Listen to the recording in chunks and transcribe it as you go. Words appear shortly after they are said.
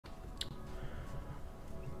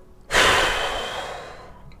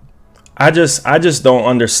I just don't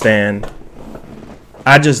understand.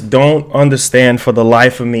 I just don't understand for the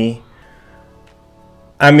life of me.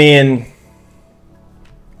 I mean,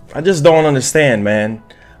 I just don't understand, man.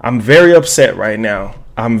 I'm very upset right now.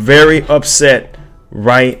 I'm very upset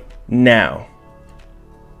right now.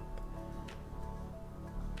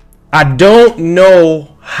 I don't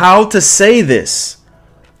know how to say this.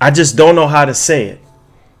 I just don't know how to say it.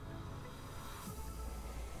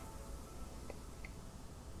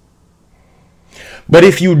 But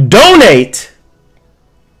if you donate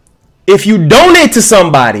to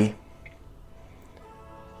somebody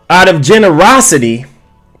out of generosity,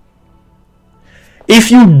 if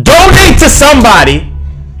you donate to somebody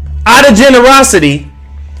out of generosity,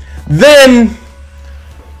 then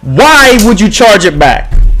why would you charge it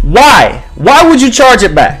back? Why? Why would you charge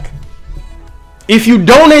it back? If you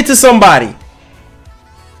donate to somebody,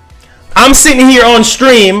 I'm sitting here on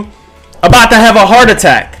stream about to have a heart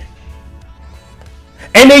attack.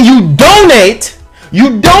 And then you donate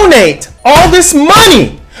all this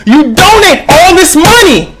money. You donate all this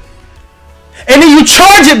money. And then you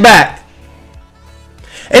charge it back.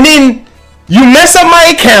 And then you mess up my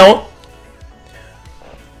account.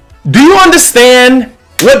 Do you understand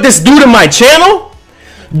what this do to my channel?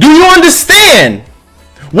 Do you understand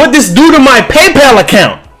what this do to my PayPal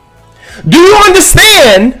account? Do you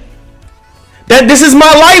understand that this is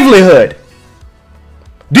my livelihood?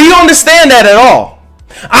 Do you understand that at all?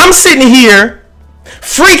 I'm sitting here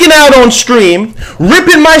freaking out on stream,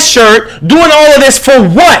 ripping my shirt, doing all of this for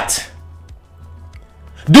what?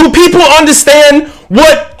 Do people understand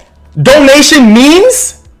what donation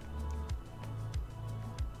means?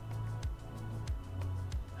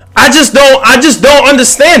 I just don't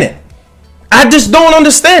understand it. I just don't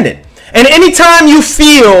understand it. And anytime you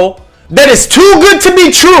feel that it's too good to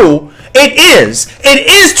be true, it is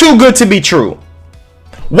too good to be true.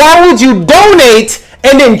 Why would you donate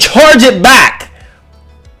and then charge it back?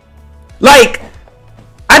 Like,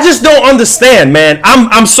 I just don't understand, man.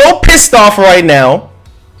 I'm so pissed off right now.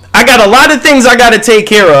 I got a lot of things I got to take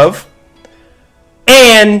care of.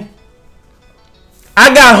 And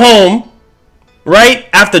I got home, right,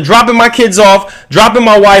 after dropping my kids off, dropping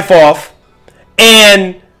my wife off,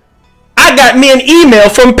 and I got me an email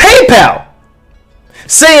from PayPal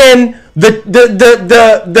saying the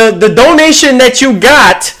donation that you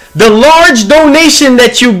got, the large donation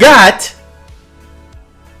that you got,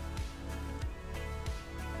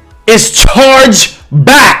 is charged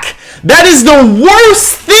back. That is the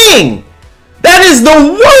worst thing. That is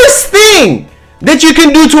the worst thing that you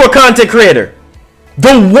can do to a content creator.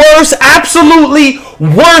 The worst, absolutely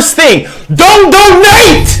worst thing. Don't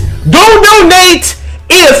donate. Don't donate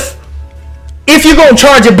if you're going to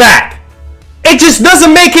charge it back. It just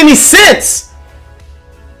doesn't make any sense.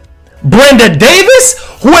 Brenda Davis,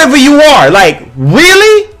 whoever you are, like,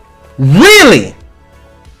 really? Really?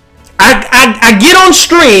 I get on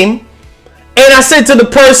stream and I said to the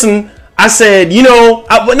person, I said, you know,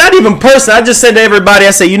 not even person, I just said to everybody,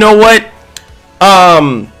 I said, you know what?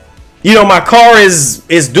 You know, my car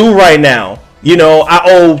is due right now. You know, I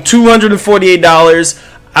owe $248.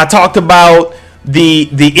 I talked about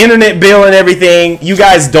the internet bill and everything. You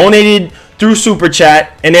guys donated through Super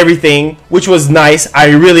Chat and everything, which was nice. I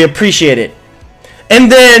really appreciate it.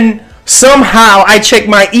 And then somehow I checked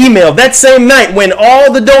my email that same night when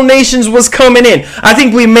all the donations was coming in. I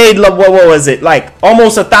think we made, what was it, like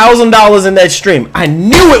almost $1,000 in that stream. I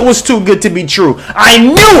knew it was too good to be true. I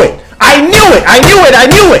knew it. I knew it. I knew it. I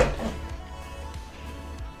knew it.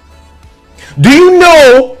 Do you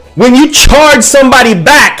know when you charge somebody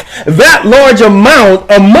back that large amount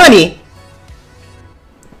of money,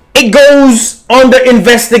 it goes under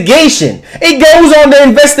investigation. It goes under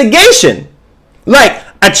investigation. Like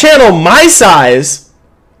a channel my size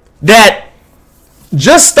that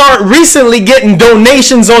just start recently getting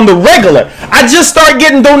donations on the regular. I just start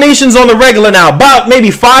getting donations on the regular now, about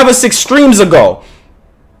maybe 5 or 6 streams ago.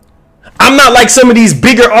 I'm not like some of these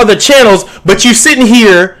bigger other channels, but you sitting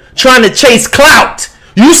here trying to chase clout.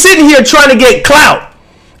 You sitting here trying to get clout.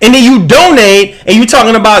 And then you donate and you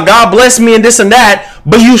talking about God bless me and this and that,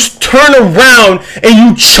 but you turn around and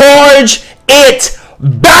you charge it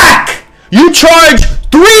back. You charge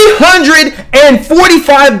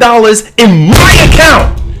 $345 in my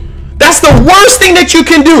account. That's the worst thing that you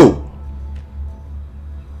can do.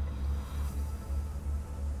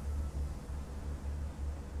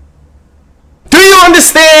 Do you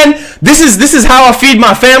understand? This is how I feed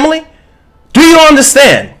my family. Do you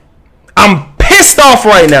understand? I'm pissed off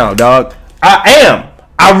right now, dog. I am.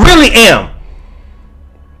 I really am.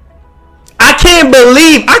 I can't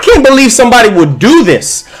believe believe somebody would do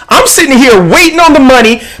this. I'm sitting here waiting on the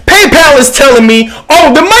money. PayPal is telling me,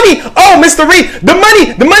 oh, the money, oh, Mr. Reed, the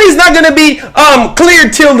money's not going to be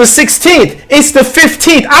cleared till the 16th. It's the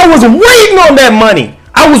 15th. I was waiting on that money.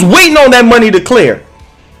 I was waiting on that money to clear.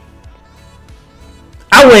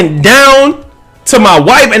 I went down to my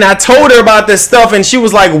wife and I told her about this stuff, and she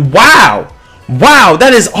was like, wow,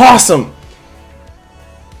 that is awesome.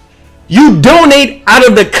 You donate out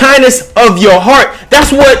of the kindness of your heart.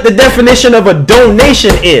 That's what the definition of a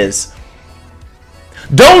donation is.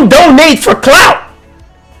 Don't donate for clout.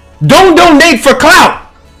 Don't donate for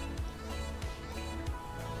clout.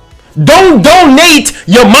 Don't donate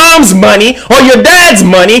your mom's money or your dad's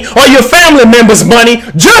money or your family member's money.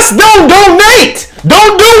 Just don't donate.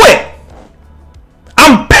 Don't do it.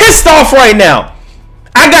 I'm pissed off right now.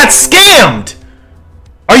 I got scammed.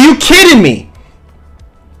 Are you kidding me?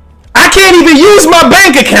 I can't even use my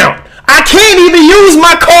bank account. I can't even use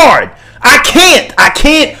my card. I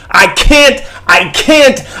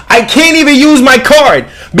can't even use my card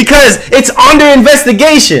because it's under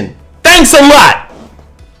investigation. Thanks a lot.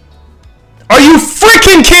 Are you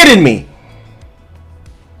freaking kidding me?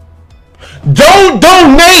 Don't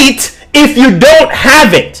donate if you don't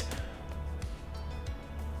have it.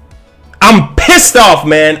 I'm pissed off,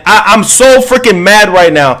 man. I'm so freaking mad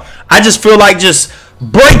right now. I just feel like just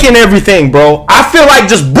breaking everything, bro. I feel like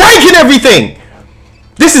just breaking everything.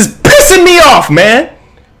 This is pissing me off, man.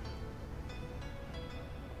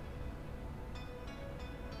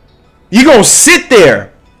 You gonna sit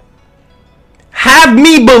there, have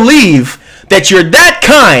me believe that you're that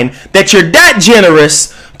kind, that you're that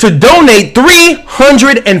generous to donate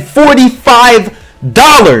 $345.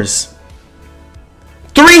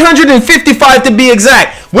 $355 to be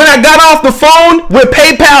exact. When I got off the phone with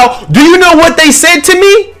PayPal, do you know what they said to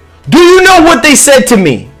me? Do you know what they said to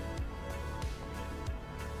me?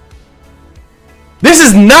 This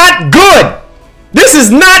is not good. This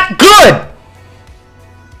is not good.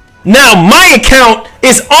 Now my account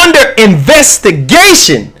is under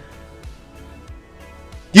investigation.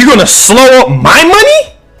 You're gonna slow up my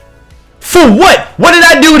money? For what? What did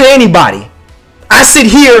I do to anybody? I sit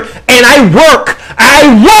here and I work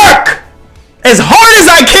as hard as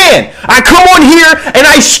I can. I come on here and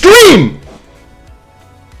I stream.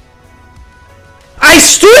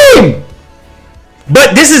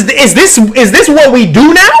 But is this what we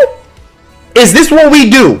do now? Is this what we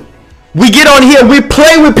do? We get on here, we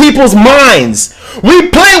play with people's minds. We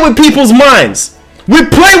play with people's minds. We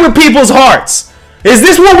play with people's hearts. Is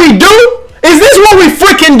this what we do? Is this what we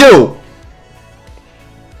freaking do?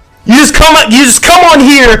 You just come on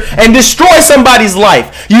here and destroy somebody's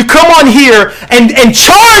life. You come on here and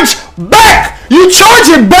charge back. You charge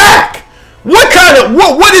it back. What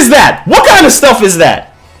is that? What kind of stuff is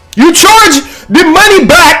that? You charge the money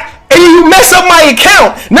back and you mess up my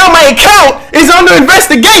account. Now my account is under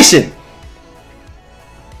investigation.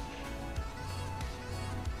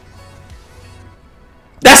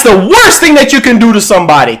 That's the worst thing that you can do to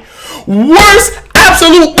somebody.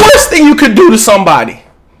 Absolute worst thing you could do to somebody.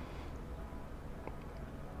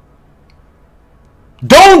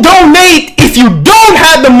 Don't donate if you don't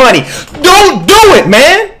have the money. Don't do it,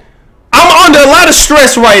 man. I'm under a lot of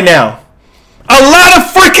stress right now. A lot of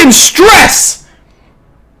freaking stress.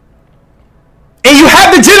 And you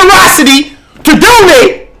have the generosity to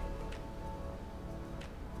donate.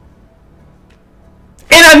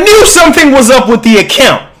 And I knew something was up with the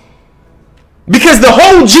account. Because the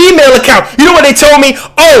whole Gmail account, you know what they told me?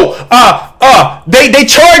 They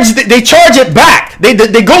charge it back. They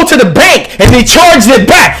go to the bank and they charge it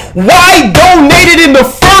back. Why donate it in the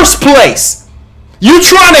first place? You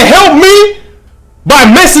trying to help me by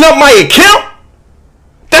messing up my account?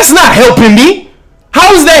 That's not helping me.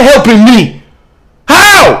 How is that helping me?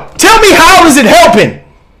 How? Tell me, how is it helping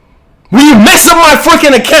when you mess up my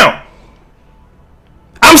freaking account?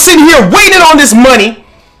 I'm sitting here waiting on this money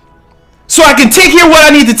so I can take care of what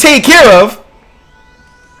I need to take care of.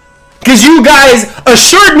 Because you guys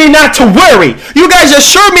assured me not to worry. You guys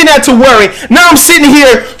assured me not to worry. Now I'm sitting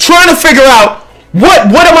here trying to figure out what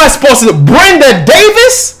am I supposed to do? Brenda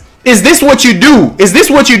Davis? Is this what you do? Is this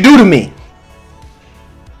what you do to me?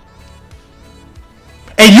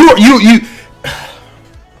 And you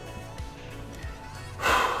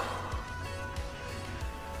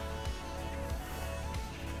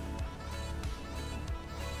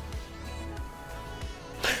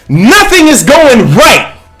nothing is going right.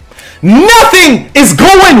 Nothing is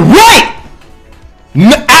going right.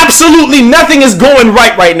 Absolutely nothing is going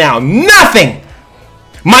right now. Nothing.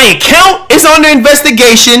 My account is under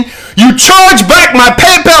investigation. You charge back my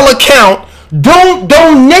PayPal account. Don't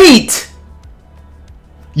donate.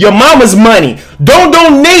 your mama's money. Don't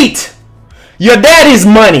donate your daddy's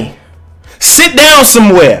money. Sit down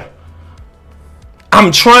somewhere.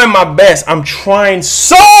 I'm trying my best. I'm trying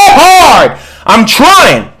so hard. I'm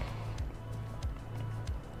trying.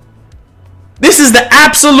 This is the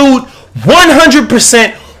absolute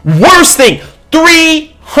 100% worst thing.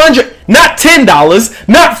 300, not $10,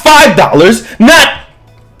 not $5, not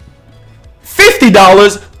 $50,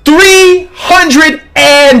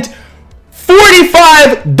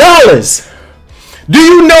 $345. Do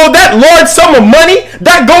you know that large sum of money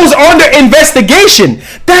that goes under investigation?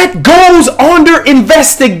 That goes under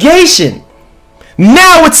investigation.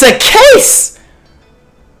 Now it's a case.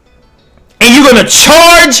 And you're gonna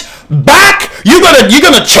charge back? You're gonna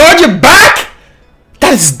charge it back?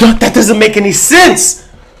 That doesn't make any sense.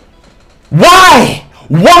 Why?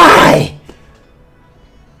 Why?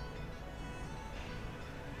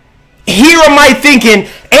 Here am I thinking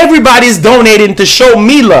everybody's donating to show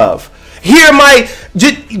me love. Here am I,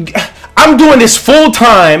 I'm doing this full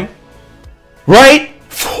time, right?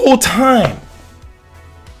 Full time.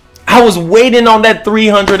 I was waiting on that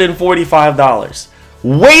 $345.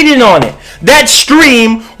 Waiting on it. That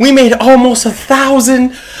stream, we made almost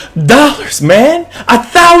 $1,000, man.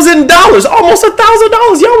 $1,000, almost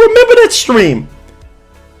 $1,000. Y'all remember that stream?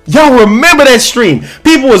 Y'all remember that stream?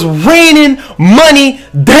 People was raining money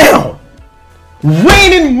down.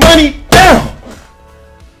 Raining money down.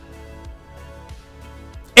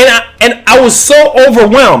 And I was so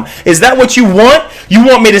overwhelmed. Is that what you want? You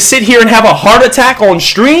want me to sit here and have a heart attack on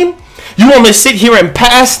stream? You want me to sit here and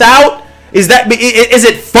pass out? Is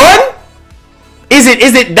it fun? Is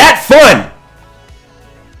it that fun?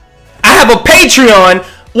 I have a Patreon.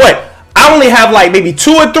 What? I only have like maybe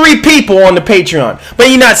 2 or 3 people on the Patreon. But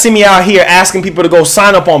you not see me out here asking people to go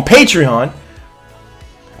sign up on Patreon.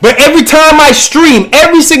 But every time I stream,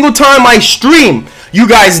 every single time I stream, you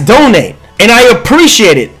guys donate. And I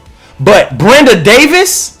appreciate it. But Brenda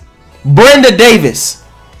Davis, I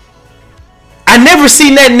never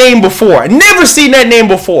seen that name before. Never seen that name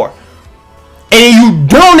before. And you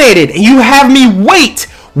donated and you have me wait.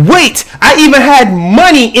 I even had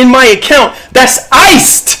money in my account that's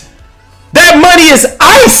iced. That money is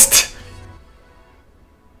iced.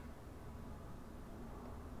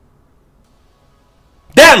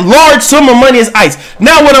 That large sum of money is iced.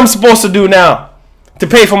 Now what I'm supposed to do now to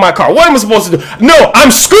pay for my car? What am I supposed to do? No, I'm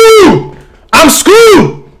screwed. I'm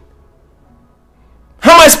screwed.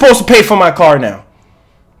 How am I supposed to pay for my car now?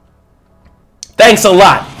 Thanks a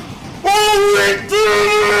lot. Oh, we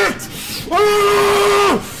did it!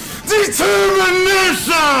 Oh,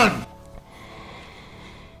 determination!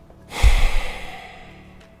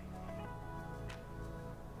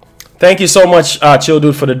 Thank you so much, Chill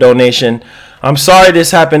Dude, for the donation. I'm sorry this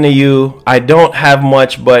happened to you. I don't have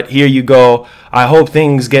much, but here you go. I hope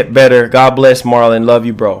things get better. God bless, Marlon. Love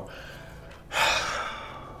you, bro.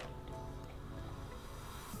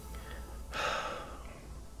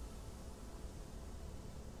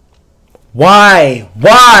 Why?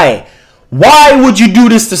 Why would you do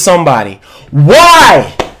this to somebody?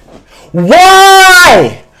 Why?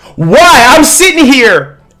 I'm sitting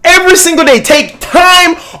here every single day, take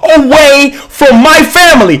time away from my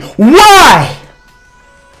family. Why?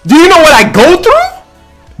 Do you know what I go through?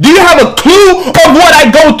 Do you have a clue of what I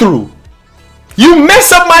go through? You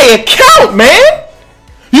mess up my account, man.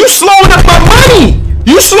 You slowing up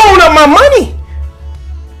my money.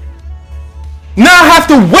 Now I have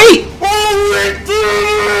to wait. Oh, we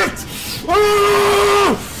did it!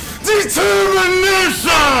 Oh,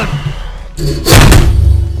 determination!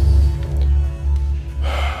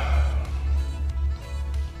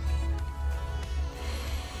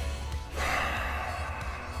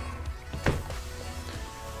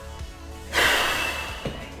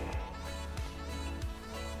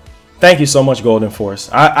 Thank you so much, Golden Force.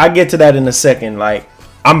 I get to that in a second. Like,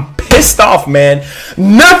 I'm pissed off, man.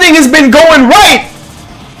 Nothing has been going right.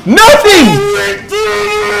 Nothing. Oh, we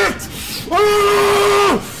did it!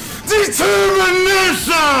 Oh,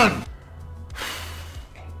 determination!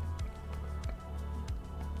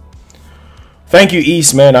 Thank you,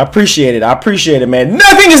 East, man. I appreciate it. Man.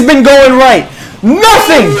 Nothing has been going right.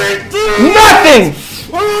 Nothing. Nothing.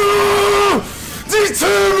 Oh,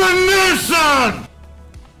 determination!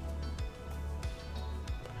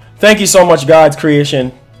 Thank you so much, God's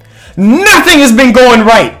creation. Nothing has been going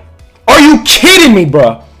right. Are you kidding me,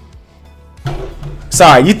 bro?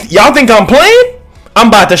 Sorry, y'all think I'm playing? I'm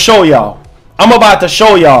about to show y'all.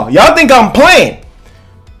 Y'all think I'm playing?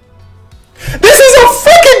 This is a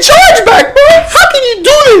freaking chargeback, bro. How can you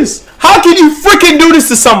do this? How can you freaking do this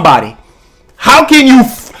to somebody? How can you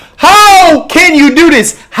do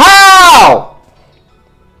this? How?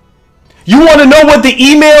 You want to know what the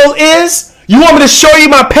email is? You want me to show you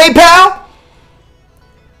my PayPal?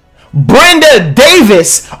 Brenda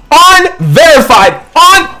Davis, unverified,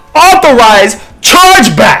 unauthorized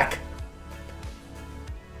chargeback.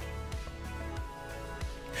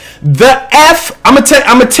 I'm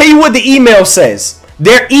gonna tell you what the email says.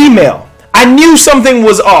 Their email. I knew something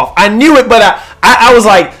was off. I knew it, but I was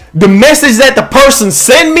like, the message that the person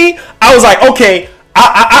sent me, I was like, okay,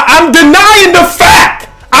 I'm denying the fact.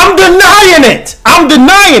 I'm denying it. I'm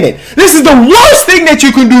denying it. This is the worst thing that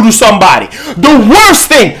you can do to somebody. The worst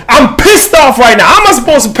thing. I'm pissed off right now. How am I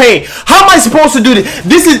supposed to pay? How am I supposed to do this?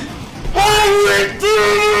 This is... I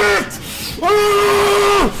did it!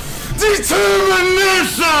 Oh,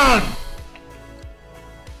 determination!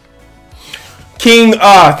 King,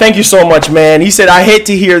 thank you so much, man. He said, I hate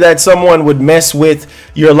to hear that someone would mess with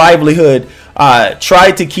your livelihood.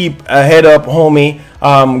 Try to keep a head up, homie.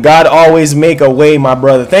 God always make a way, my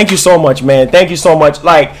brother. Thank you so much, man. Thank you so much.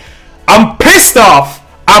 Like, I'm pissed off.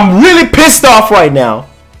 I'm really pissed off right now.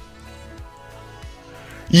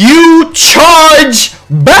 You charge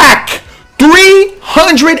back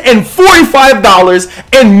 $345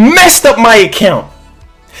 and messed up my account.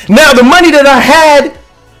 Now, the money that I had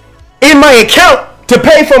in my account to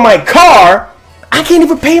pay for my car, I can't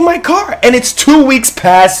even pay my car, and it's 2 weeks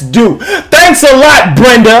past due. Thanks a lot,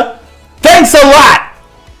 Brenda. Thanks a lot.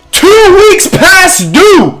 2 weeks past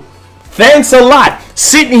due. Thanks a lot.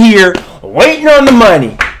 Sitting here waiting on the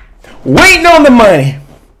money. Waiting on the money.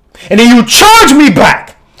 And then you charge me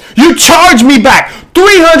back. You charge me back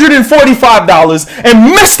 $345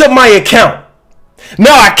 and messed up my account.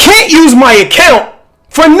 Now I can't use my account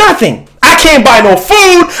for nothing. I can't buy no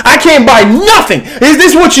food. I can't buy nothing. Is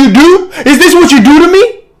this what you do? Is this what you do to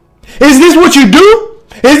me? Is this what you do?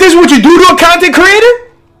 Is this what you do to a content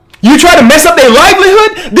creator? You try to mess up their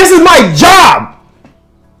livelihood? This is my job.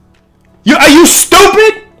 Are you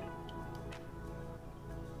stupid?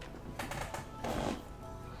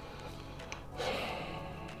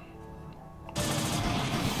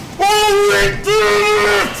 Oh, we did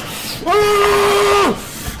it! Oh,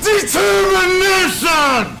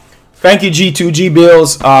 determination! Thank you, G2G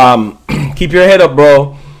Bills. Keep your head up,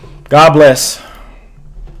 bro. God bless.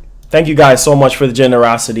 Thank you guys so much for the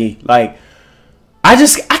generosity. Like, I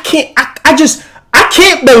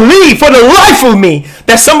can't believe for the life of me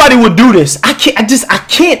that somebody would do this. I can't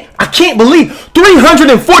believe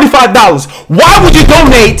 $345. Why would you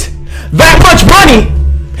donate that much money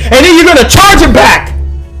and then you're gonna charge it back?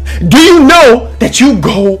 Do you know that you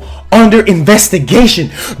go under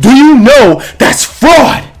investigation? Do you know that's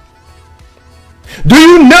fraud? Do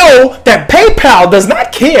you know that PayPal does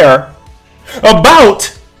not care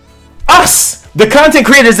about us, the content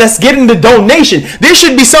creators that's getting the donation? There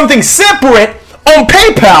should be something separate on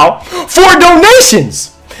PayPal for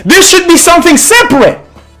donations. There should be something separate.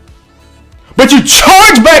 But you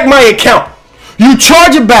charge back my account. You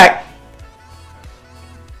charge it back.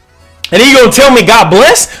 And then you're going to tell me God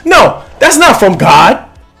bless? No, that's not from God.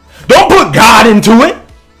 Don't put God into it.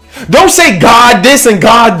 Don't say God this and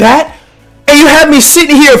God that. And you have me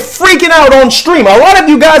sitting here freaking out on stream. A lot of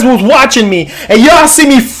you guys was watching me and y'all see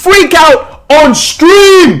me freak out on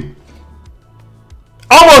stream.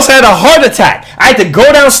 Almost had a heart attack. I had to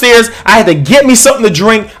go downstairs. I had to get me something to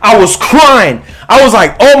drink. I was crying. I was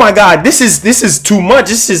like, oh my God, this is too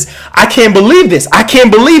much. I can't believe this. I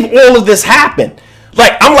can't believe all of this happened.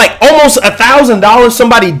 Like, I'm like almost $1,000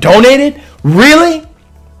 somebody donated. Really?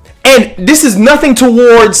 And this is nothing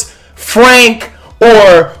towards Frank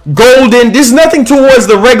or Golden. There's nothing towards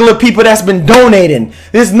the regular people that's been donating.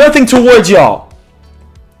 There's nothing towards y'all.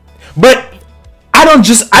 But I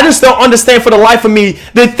just don't understand for the life of me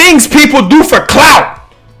the things people do for clout.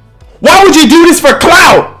 Why would you do this for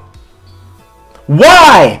clout?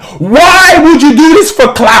 Why? Why would you do this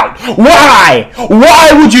for clout? Why?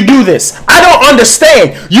 Why would you do this? I don't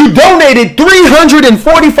understand. You donated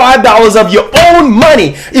 $345 of your own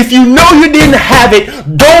money. If you know you didn't have it,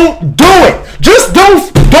 don't do it. Just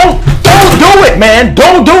don't do it, man.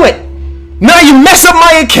 Don't do it. Now you mess up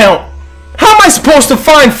my account. How am I supposed to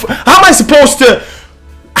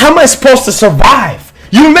survive?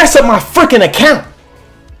 You mess up my freaking account.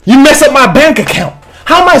 You mess up my bank account.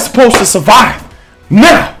 How am I supposed to survive?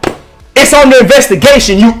 Now, it's on the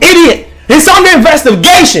investigation, you idiot. It's on the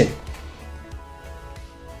investigation.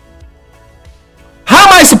 How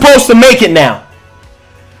am I supposed to make it now?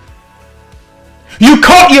 You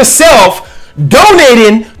caught yourself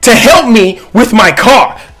donating to help me with my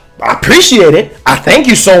car. I appreciate it. I thank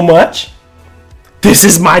you so much. This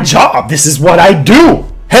is my job. This is what I do.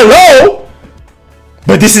 Hello?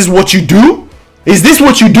 But this is what you do? Is this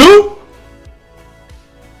what you do?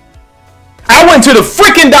 I went to the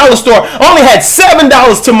freaking dollar store. I only had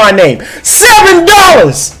 $7 to my name.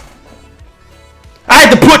 $7. I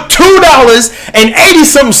had to put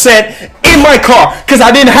 $2.80-something in my car because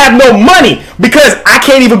I didn't have no money, because I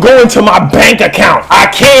can't even go into my bank account. I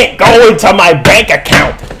can't go into my bank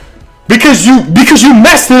account because you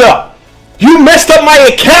messed it up. You messed up my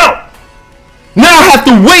account. Now I have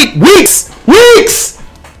to wait weeks.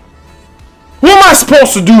 What am I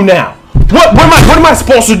supposed to do now? What am I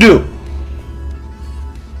supposed to do?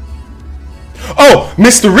 Oh,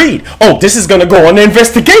 Mr. Reed. Oh, this is gonna go on an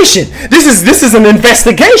investigation. This is an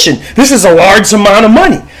investigation. This is a large amount of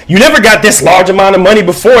money. You never got this large amount of money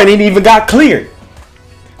before, and it even got cleared.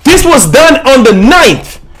 This was done on the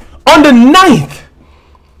 9th. On the 9th.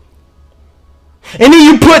 And then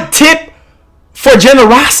you put tip for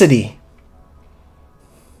generosity.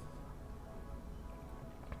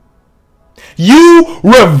 You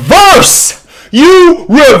reverse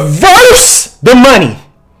the money.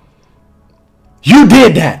 You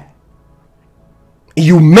did that.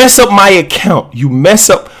 You mess up my account. You mess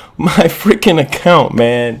up my freaking account,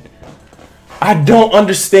 man. I don't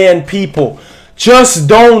understand people. Just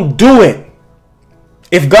don't do it.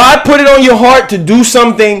 If God put it on your heart to do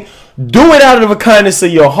something, do it out of the kindness of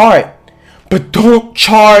your heart. But don't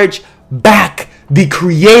charge back the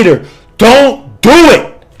creator. Don't do it.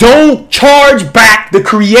 Don't charge back the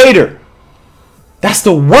creator. That's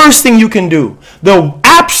the worst thing you can do. The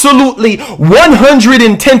absolutely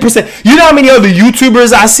 110%. You know how many other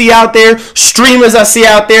YouTubers I see out there, streamers I see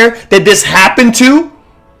out there that this happened to?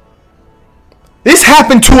 This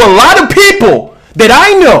happened to a lot of people that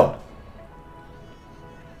I know.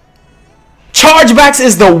 Chargebacks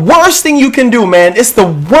is the worst thing you can do, man. It's the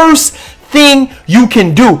worst thing you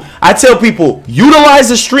can do. I tell people, utilize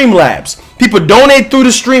the Streamlabs. People donate through the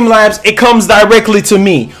Streamlabs. It comes directly to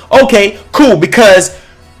me. Okay, cool. Because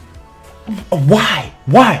why?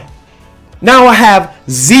 Now I have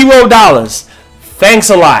 $0. Thanks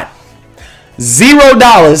a lot.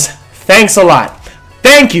 $0. Thanks a lot.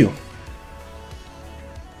 Thank you.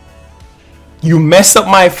 You mess up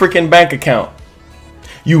my freaking bank account.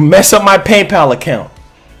 You mess up my PayPal account.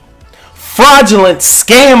 Fraudulent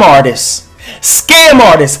scam artists. Scam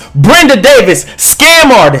artists. Brenda Davis.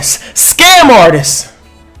 Scam artists. Scam artists.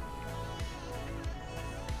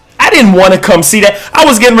 I didn't want to come see that. I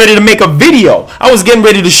was getting ready to make a video. I was getting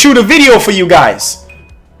ready to shoot a video for you guys.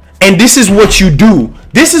 And this is what you do.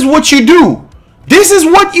 This is what you do. This is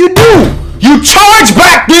what you do. You charge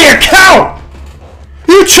back the account.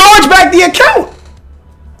 You charge back the account.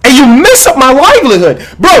 And you mess up my livelihood.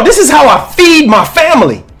 Bro, this is how I feed my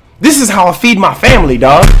family. This is how I feed my family,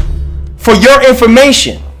 dog. For your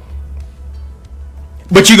information.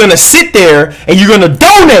 But you're going to sit there and you're going to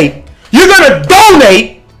donate. You're going to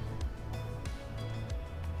donate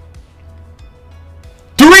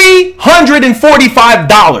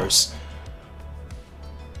 $345.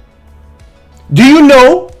 Do you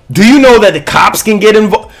know that the cops can get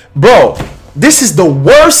involved? Bro, this is the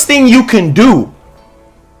worst thing you can do.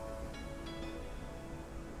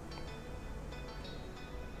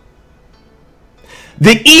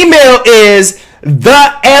 The email is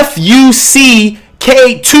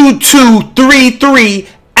thefuck2233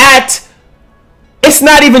 at, it's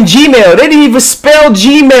not even Gmail. They didn't even spell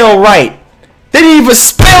Gmail right. They didn't even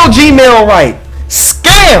spell Gmail right.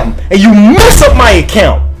 Scam. And you mess up my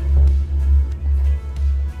account.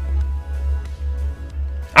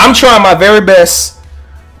 I'm trying my very best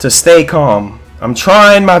to stay calm. I'm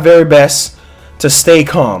trying my very best to stay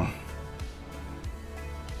calm.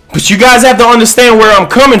 But you guys have to understand where I'm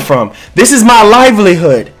coming from. This is my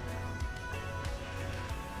livelihood.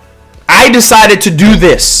 I decided to do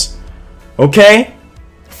this. Okay?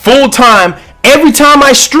 Full time. Every time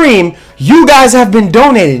I stream, you guys have been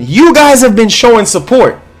donating. You guys have been showing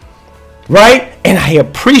support. Right? And I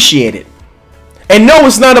appreciate it. And no,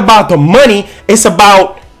 it's not about the money. It's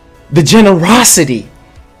about the generosity.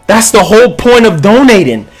 That's the whole point of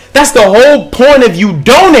donating. That's the whole point of you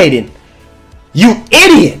donating. You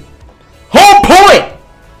idiot. Whole point.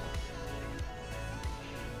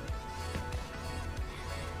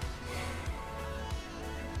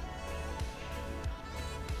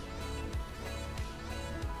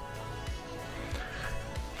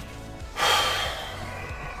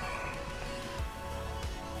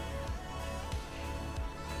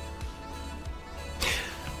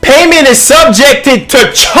 Payment is subjected to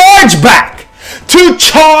chargeback. To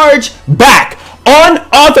charge back.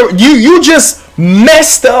 You just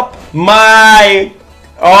messed up my,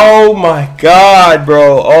 oh my God,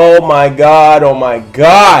 bro. Oh my God. Oh my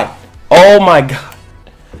God. Oh my God.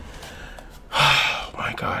 Oh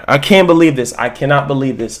my God. I can't believe this. I cannot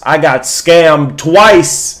believe this. I got scammed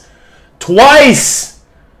twice. Twice.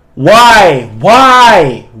 Why?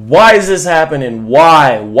 Why? Why is this happening?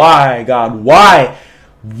 Why? Why, God? Why?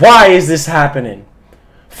 Why is this happening?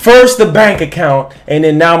 First the bank account, and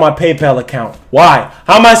then now my PayPal account. Why?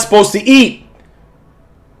 How am I supposed to eat?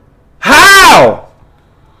 How?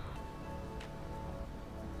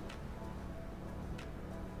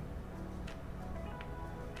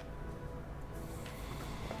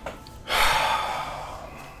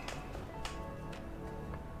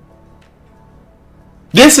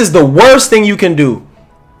 This is the worst thing you can do.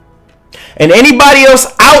 And anybody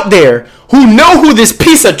else out there who know who this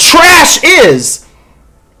piece of trash is,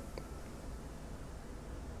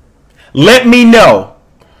 let me know.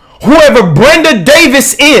 Whoever Brenda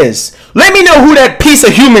Davis is, let me know who that piece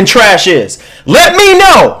of human trash is. Let me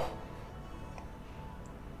know.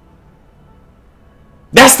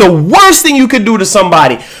 That's the worst thing you could do to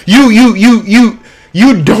somebody.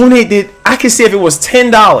 You donated, I can see if it was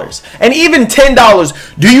 $10. And even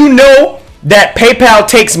 $10, do you know that PayPal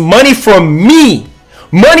takes money from me?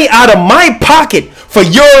 Money out of my pocket for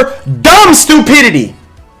your dumb stupidity.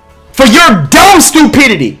 For your dumb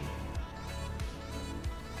stupidity.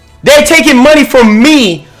 They're taking money from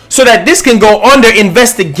me so that this can go under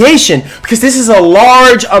investigation, because this is a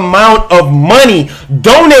large amount of money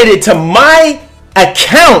donated to my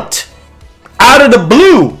account out of the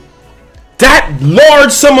blue. That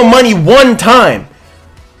large sum of money one time.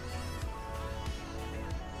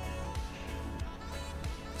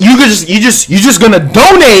 You're just gonna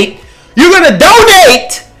donate. You're gonna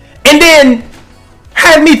donate, and then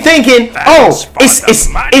have me thinking, oh, it's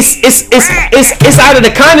out of the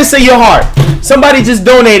kindness of your heart. Somebody just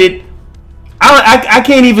donated. I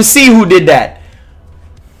can't even see who did that.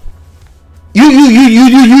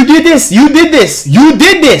 You did this. You did this. You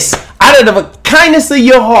did this out of the kindness of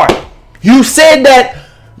your heart. You said that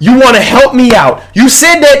you want to help me out. You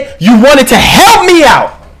said that you wanted to help me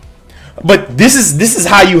out. But this is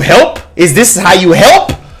how you help? Is this how you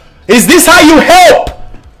help? Is this how you help?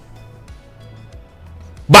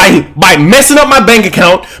 By messing up my bank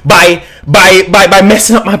account, by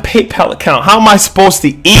messing up my PayPal account. How am I supposed to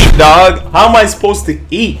eat, dog? How am I supposed to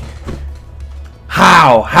eat?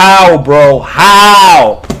 How, bro?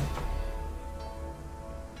 How?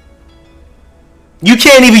 You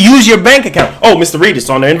can't even use your bank account. Oh, Mr. Reed, it's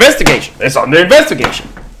on the investigation. It's on the investigation.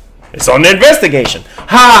 It's on the investigation.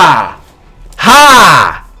 Ha!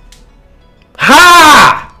 Ha!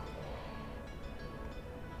 Ha!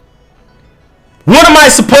 What am I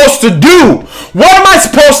supposed to do? What am I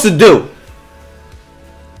supposed to do?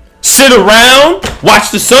 Sit around,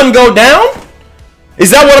 watch the sun go down?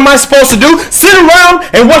 Is that what am I supposed to do? Sit around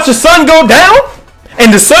and watch the sun go down?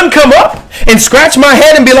 And the sun come up and scratch my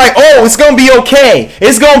head and be like, oh, it's going to be okay.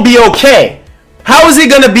 It's going to be okay. How is it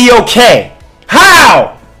going to be okay?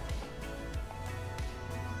 How?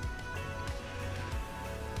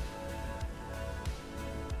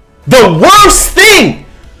 The worst thing,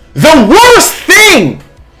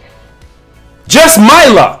 just my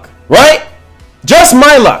luck, right? Just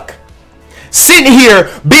my luck. Sitting here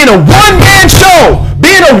being a one-man show,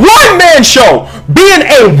 being a one-man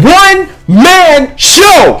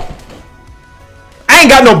show. I ain't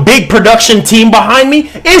got no big production team behind me.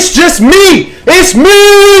 It's just me. It's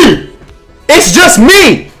me. It's just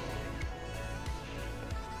me.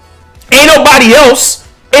 Ain't nobody else.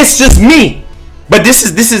 It's just me. But this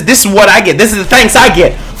is what I get. This is the thanks I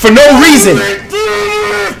get for no reason.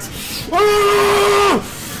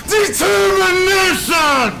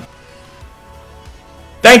 Determination.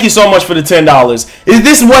 Thank you so much for the $10. Is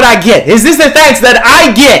this what I get? Is this the thanks that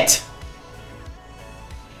I get?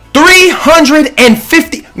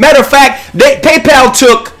 350. Matter of fact, PayPal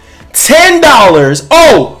took $10.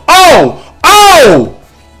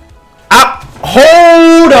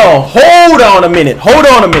 Hold on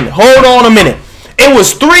a minute. It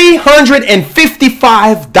was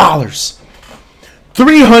 $355.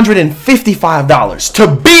 $355 to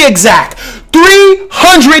be exact.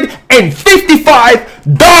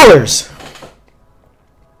 $355.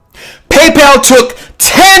 PayPal took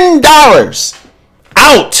 $10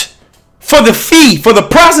 out for the fee, for the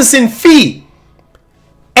processing fee.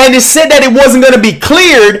 And it said that it wasn't going to be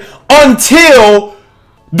cleared until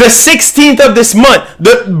the 16th of this month.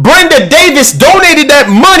 Brenda Davis donated that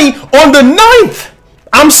money on the 9th.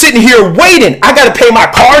 I'm sitting here waiting. I got to pay my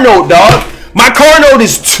car note, dog. My car note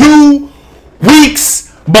is 2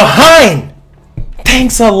 weeks behind.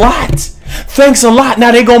 Thanks a lot. Thanks a lot.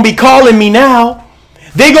 Now they're going to be calling me now.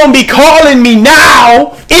 They're going to be calling me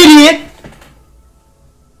now, idiot.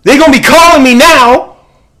 They're going to be calling me now.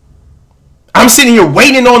 I'm sitting here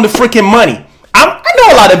waiting on the freaking money. I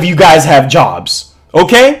know a lot of you guys have jobs,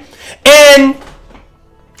 okay? And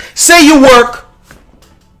say you work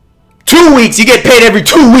 2 weeks, you get paid every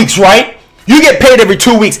 2 weeks, right? You get paid every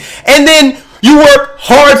 2 weeks. And then you work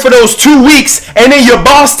hard for those 2 weeks, and then your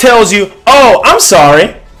boss tells you, oh, I'm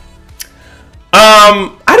sorry.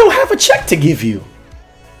 I don't have a check to give you.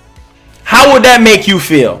 How would that make you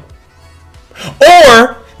feel?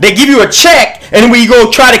 Or they give you a check, and when you go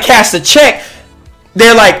try to cash the check,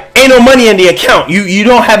 they're like, ain't no money in the account. You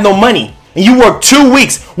don't have no money. And you work 2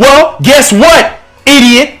 weeks. Well, guess what,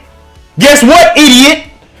 idiot? Guess what, idiot?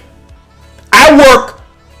 I work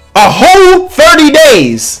a whole 30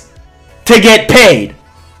 days to get paid.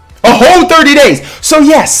 A whole 30 days. So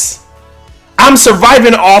yes, I'm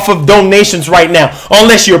surviving off of donations right now.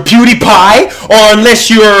 Unless you're PewDiePie, or unless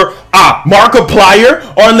you're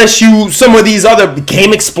Markiplier, or unless you some of these other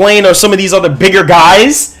Game Explain, or some of these other bigger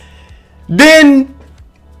guys, then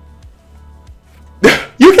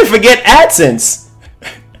you can forget AdSense.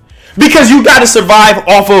 Because you got to survive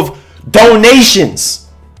off of donations.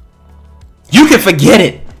 You can forget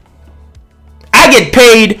it. I get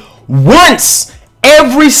paid once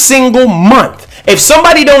every single month. If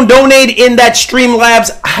somebody don't donate in that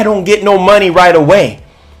Streamlabs, I don't get no money right away.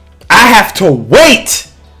 I have to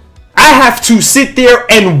wait. I have to sit there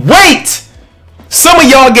and wait. Some of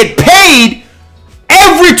y'all get paid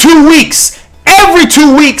every 2 weeks. Every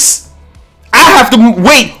 2 weeks. I have to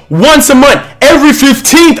wait once a month. Every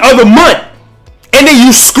 15th of the month. And then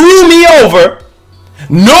you screw me over.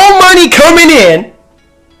 No money coming in.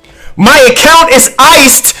 My account is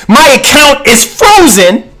iced. My account is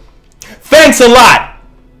frozen. Thanks a lot.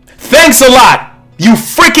 Thanks a lot. You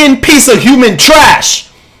freaking piece of human trash.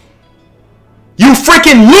 You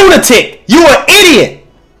freaking lunatic. You an idiot.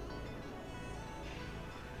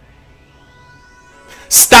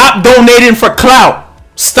 Stop donating for clout.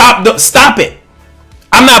 Stop it.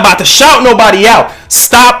 I'm not about to shout nobody out.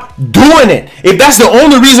 Stop doing it. If that's the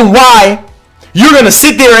only reason why you're going to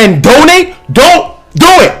sit there and donate, don't do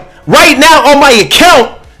it. Right now on my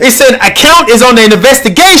account, it said account is under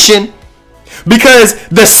investigation because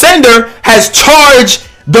the sender has charged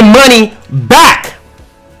the money back.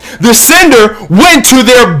 The sender went to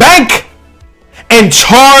their bank and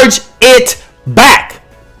charged it back.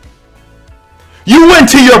 You went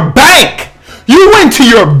to your bank. You went to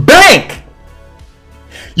your bank.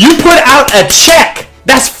 You put out a check.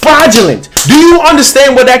 That's fraudulent. Do you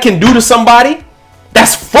understand what that can do to somebody?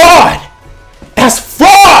 That's fraud. That's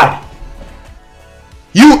fraud.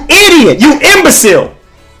 You idiot. You imbecile.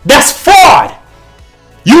 That's fraud.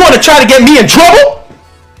 You want to try to get me in trouble?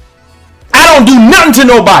 I don't do nothing to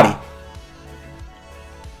nobody.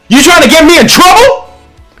 You trying to get me in trouble?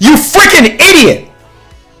 You freaking idiot.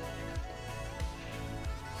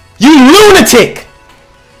 You lunatic.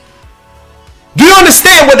 Do you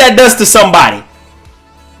understand what that does to somebody?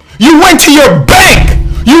 You went to your bank.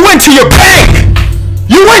 You went to your bank.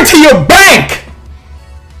 You went to your bank.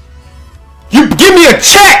 You give me a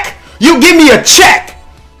check. You give me a check.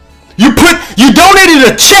 You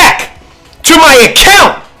donated a check to my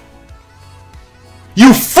account.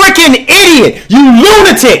 You freaking idiot. You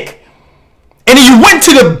lunatic. And then you went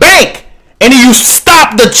to the bank and then you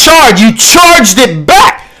stopped the charge. You charged it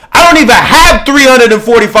back. I don't even have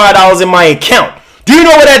 $345 in my account. Do you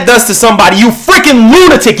know what that does to somebody? You freaking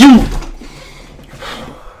lunatic. You.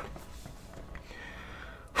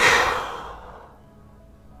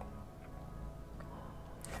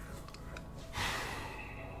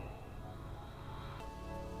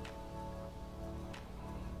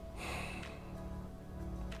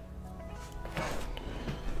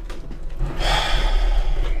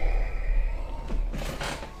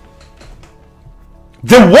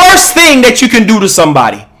 The worst thing that you can do to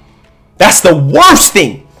somebody. That's the worst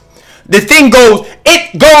thing. The thing goes,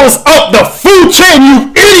 it goes up the food chain,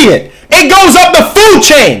 you idiot. It goes up the food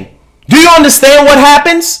chain. Do you understand what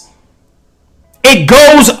happens? It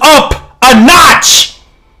goes up a notch.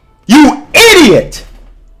 You idiot.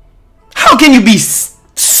 How can you be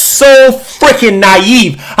so freaking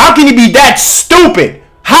naive? How can you be that stupid?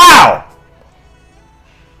 How?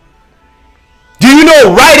 Do you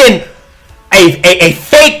know writing a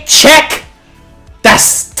fake check?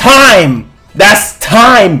 That's time. That's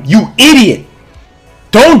time, you idiot.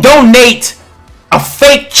 Don't donate a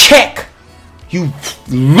fake check, you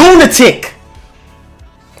lunatic.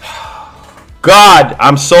 God,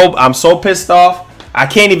 I'm so pissed off. I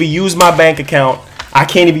can't even use my bank account. I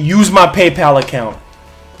can't even use my PayPal account.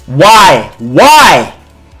 Why? Why?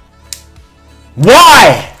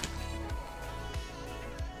 Why?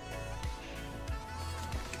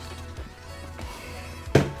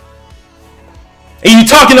 And you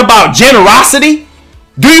talking about generosity?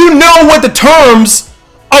 Do you know what the terms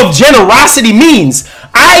of generosity means?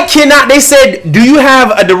 I cannot. They said, do you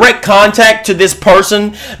have a direct contact to this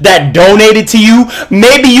person that donated to you?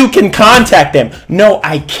 Maybe you can contact them. No,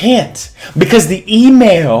 I can't, because the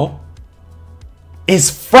email is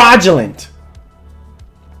fraudulent.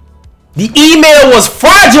 The email was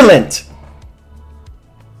fraudulent.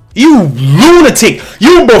 You lunatic.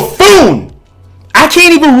 You buffoon. I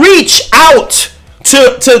can't even reach out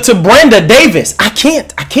to Brenda Davis. I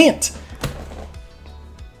can't.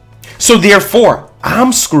 So therefore,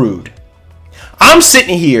 I'm screwed. I'm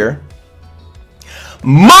sitting here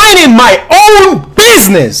minding my own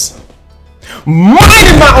business.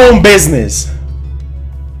 Minding my own business.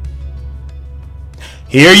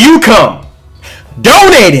 Here you come,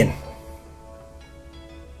 donating.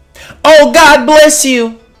 Oh, God bless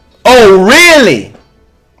you. Oh, really?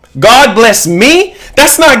 God bless me?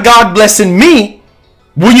 That's not God blessing me.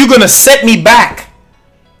 When you gonna set me back?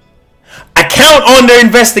 Account under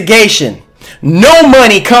investigation. No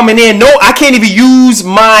money coming in. No, I can't even use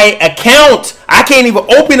my account. I can't even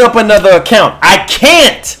open up another account. I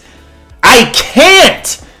can't.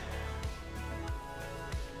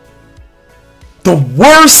 The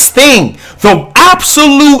worst thing, the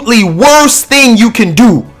absolutely worst thing you can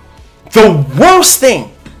do. The worst thing.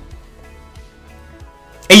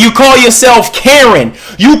 And you call yourself caring.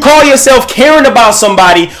 You call yourself caring about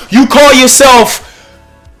somebody. You call yourself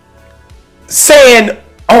saying,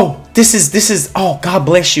 oh, this is, oh, God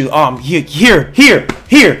bless you. Here.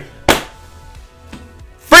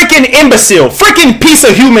 Freaking imbecile. Freaking piece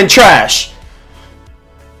of human trash.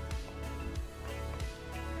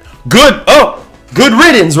 Good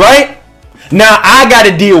riddance, right? Now I got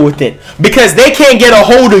to deal with it because they can't get a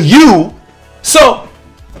hold of you. So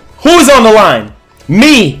who's on the line?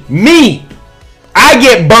 Me. I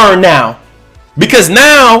get burned now because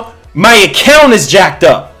now my account is jacked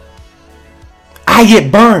up. I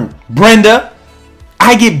get burned. Brenda,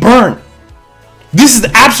 I get burned. This is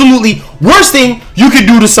the absolutely worst thing you could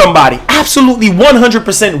do to somebody. Absolutely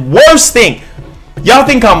 100% worst thing. Y'all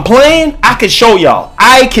think I'm playing? I can show y'all.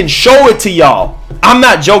 I can show it to y'all. I'm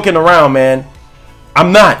not joking around, man.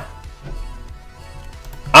 I'm not.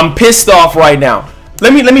 I'm pissed off right now.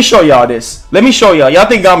 Let me show y'all this. Let me show y'all. Y'all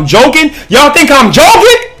think I'm joking? Y'all think I'm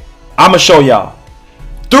joking? I'ma show y'all.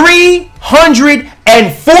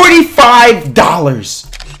 $345.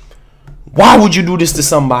 Why would you do this to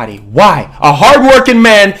somebody? Why? A hardworking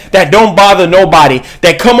man that don't bother nobody,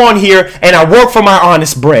 that come on here and I work for my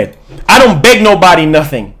honest bread. I don't beg nobody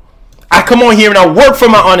nothing. I come on here and I work for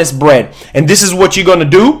my honest bread. And this is what you're gonna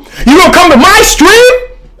do? You gonna come to my stream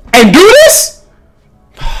and do this?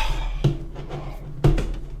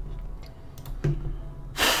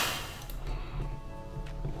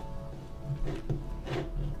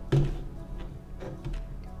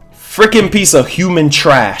 Freaking piece of human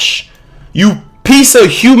trash. You piece of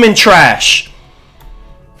human trash.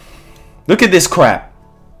 Look at this crap.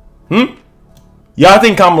 Y'all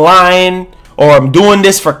think I'm lying or I'm doing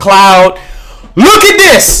this for clout? Look at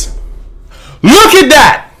this. Look at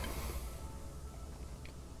that.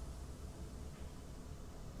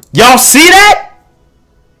 Y'all see that?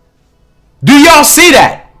 Do y'all see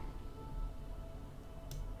that?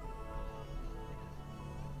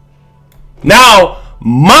 Now,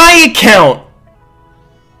 my account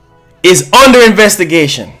is under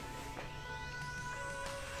investigation.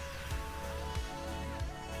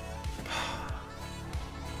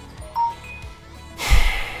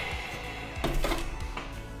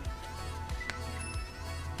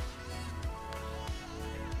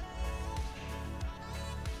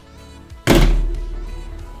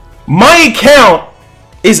 My account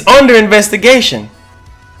is under investigation.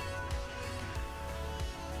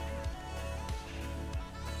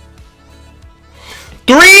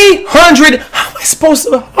 $300.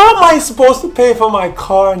 How am I supposed to pay for my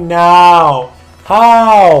car now?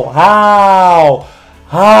 How?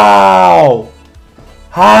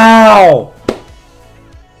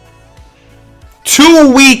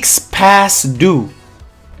 2 weeks past due.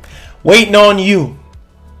 Waiting on you.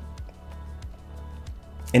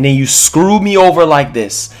 And then you screw me over like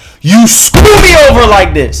this. You screw me over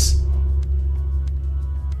like this.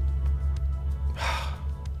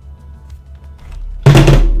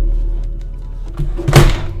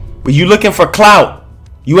 But you looking for clout.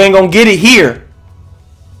 You ain't gonna get it here.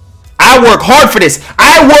 I work hard for this.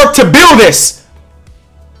 I work to build this.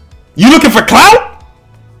 You looking for clout?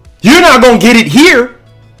 You're not gonna get it here.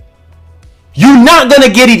 You're not gonna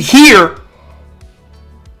get it here,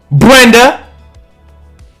 Brenda.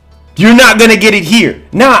 You're not gonna get it here.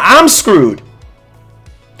 Now I'm screwed.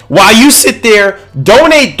 while you sit there,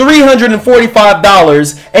 donate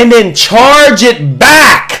 $345 and then charge it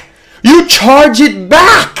back. You charge it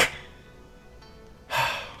back.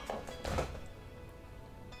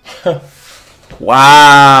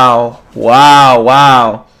 Wow. Wow.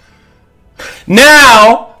 Wow.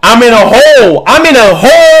 Now I'm in a hole. I'm in a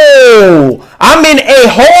hole. I'm in a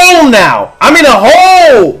hole now. I'm in a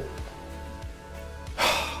hole.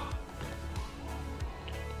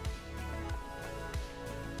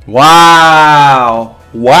 Wow.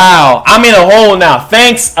 Wow. I'm in a hole now.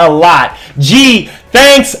 Thanks a lot. G,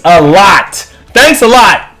 thanks a lot. Thanks a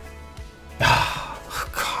lot.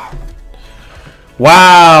 God.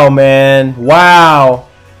 Wow, man. Wow.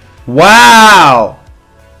 Wow.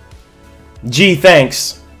 G,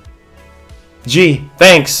 thanks. G,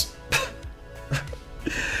 thanks.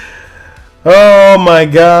 Oh my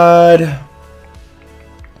God.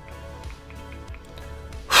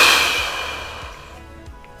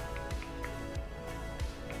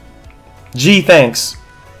 G, thanks.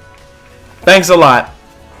 Thanks a lot.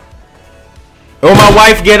 When my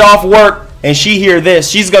wife get off work and she hear this,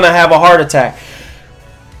 she's gonna have a heart attack.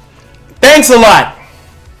 Thanks a lot.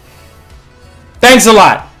 Thanks a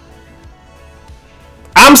lot.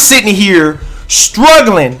 I'm sitting here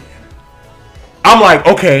struggling. I'm like,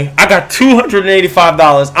 okay, I got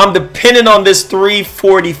 $285. I'm depending on this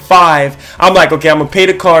 $345. I'm like, okay, I'm gonna pay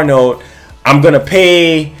the car note. I'm gonna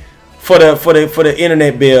pay for the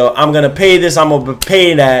internet bill. I'm gonna pay this. I'm gonna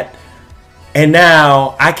pay that. And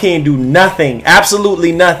now I can't do nothing.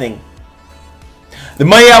 Absolutely nothing. The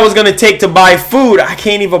money I was gonna take to buy food, I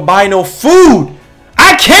can't even buy no food.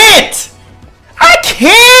 I can't. I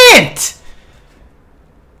can't.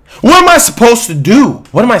 What am I supposed to do?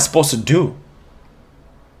 What am I supposed to do?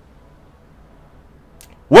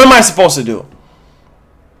 What am I supposed to do?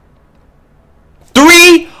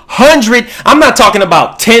 300. I'm not talking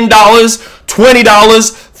about $10, $20,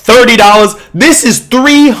 $30. This is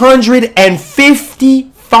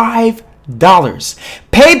 $355.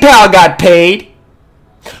 PayPal got paid.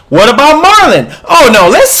 What about Marlon? Oh no,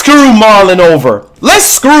 let's screw Marlon over. Let's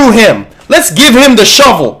screw him. Let's give him the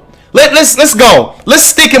shovel. Let's go. Let's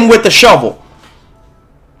stick him with the shovel.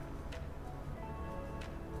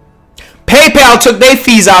 PayPal took their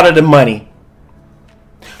fees out of the money.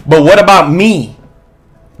 But what about me?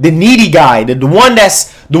 The needy guy, the one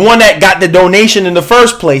that got the donation in the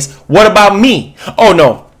first place. What about me? Oh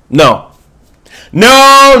no. No.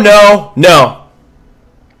 No, no, no.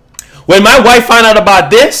 When my wife find out about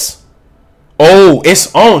this, oh,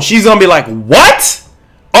 it's on. She's going to be like, "What?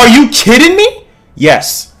 Are you kidding me?"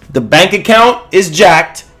 Yes. The bank account is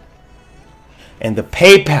jacked. And the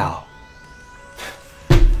PayPal.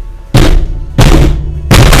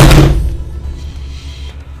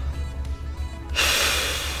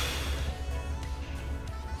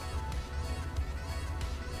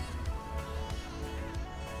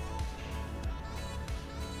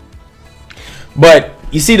 But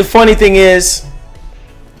you see, the funny thing is,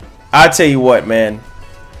 I tell you what, man.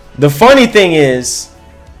 The funny thing is,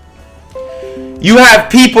 you have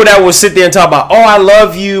people that will sit there and talk about, "Oh, I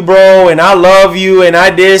love you, bro, and I love you, and I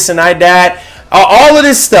this and I that," all of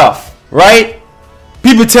this stuff, right?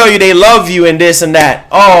 People tell you they love you and this and that.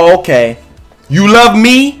 Oh, okay. You love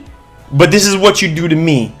me, but this is what you do to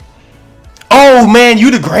me. Oh man, you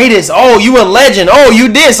the greatest. Oh, you a legend. Oh, you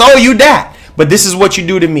this. Oh, you that. But this is what you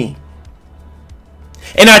do to me.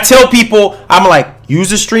 And I tell people, I'm like, use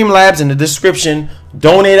the Streamlabs in the description.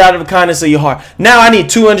 Donate out of the kindness of your heart. Now I need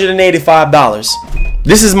 $285.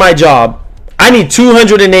 This is my job. I need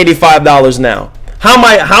 $285 now. How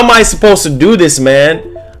am I supposed to do this, man?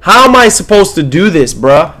 How am I supposed to do this,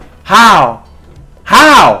 bruh? How?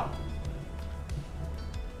 How?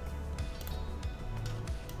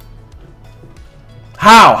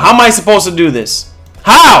 How? How am I supposed to do this?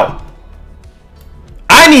 How?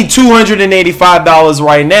 I need $285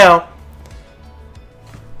 right now.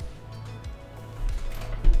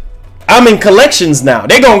 I'm in collections now.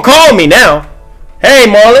 They're going to call me now. "Hey,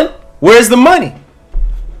 Marlon, where's the money?"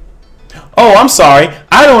 "Oh, I'm sorry.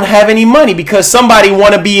 I don't have any money," because somebody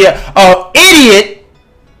want to be a idiot,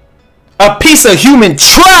 a piece of human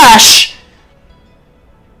trash,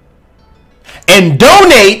 and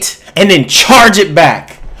donate and then charge it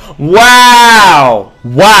back. Wow.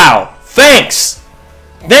 Wow. Thanks.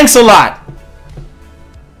 Thanks a lot.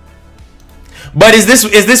 But is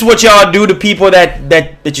this what y'all do to people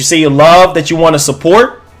that you say you love, that you want to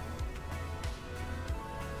support?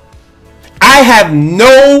 I have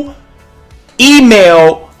no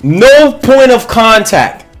email, no point of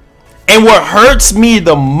contact. And what hurts me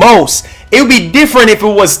the most It would be different if it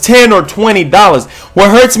was $10 or $20.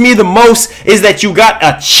 What hurts me the most is that you got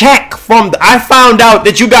a check from I found out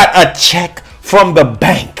that you got a check from the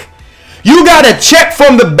bank. You got a check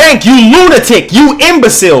from the bank, you lunatic, you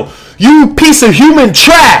imbecile, you piece of human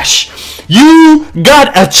trash. You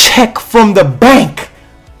got a check from the bank.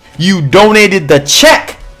 You donated the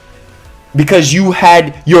check because you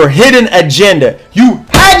had your hidden agenda. You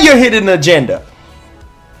had your hidden agenda.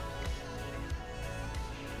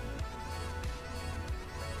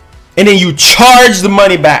 And then you charge the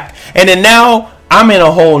money back. And then now I'm in a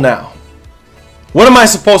hole now. What am I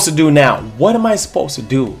supposed to do now? What am I supposed to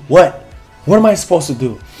do? What am I supposed to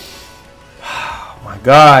do? Oh my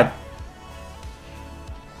God.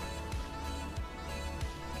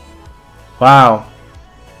 Wow.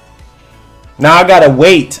 Now I gotta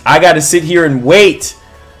wait. I gotta sit here and wait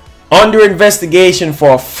under investigation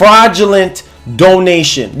for a fraudulent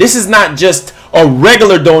donation. This is not just a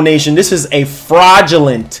regular donation. This is a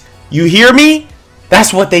fraudulent. You hear me?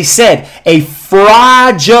 That's what they said. A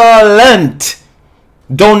fraudulent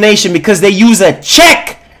donation because they use a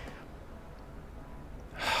check.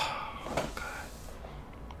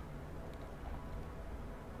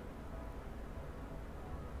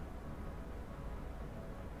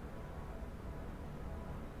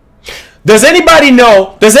 Does anybody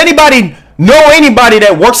know anybody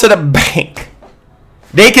that works at a bank?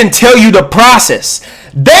 They can tell you the process.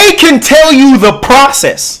 They can tell you the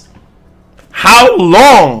process. How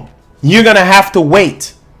long you're going to have to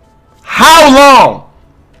wait. How long?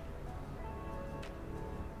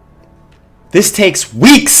 This takes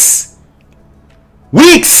weeks.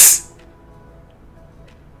 Weeks.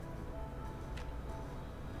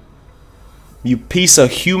 You piece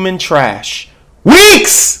of human trash.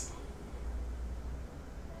 Weeks.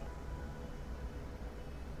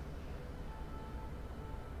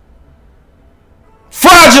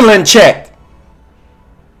 Fraudulent check.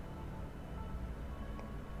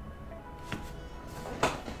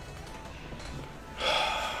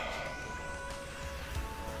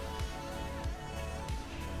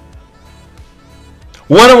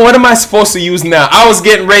 What am I supposed to use now? I was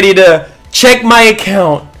getting ready to check my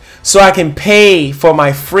account so I can pay for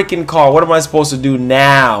my freaking car. What am I supposed to do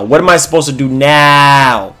now? What am I supposed to do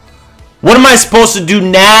now? What am I supposed to do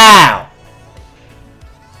now?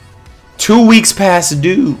 2 weeks past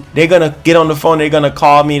due. They're going to get on the phone. They're going to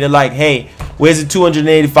call me. They're like, hey, where's the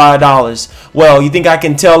 $285? Well, you think I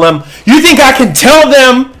can tell them? You think I can tell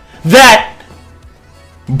them that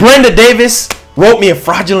Brenda Davis wrote me a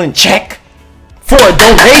fraudulent check for a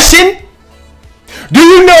donation? Do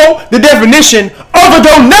you know the definition of a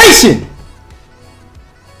donation?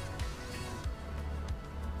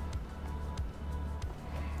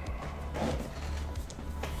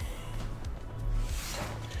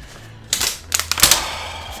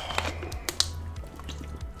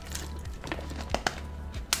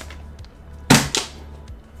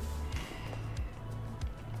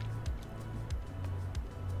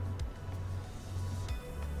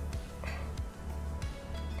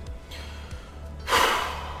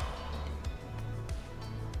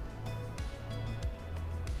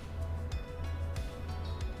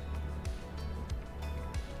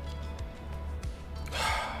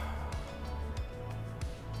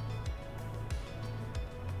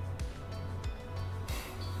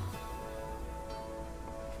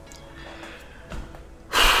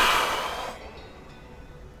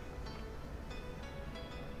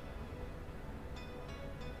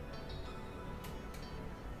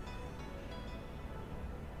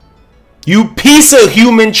 You piece of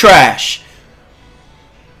human trash.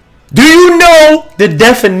 Do you know the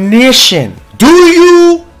definition? Do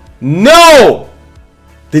you know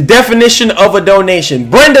the definition of a donation?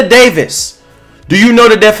 Brenda Davis, do you know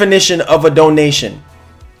the definition of a donation?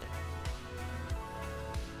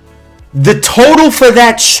 The total for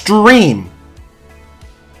that stream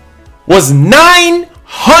was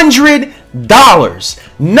 $900. $900.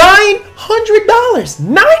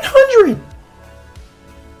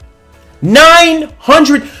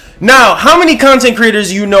 $900. Now, how many content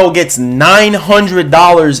creators you know gets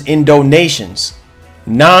 $900 in donations?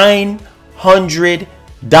 $900.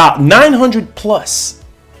 900 plus.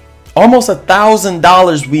 Almost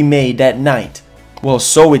 $1,000 we made that night. Well,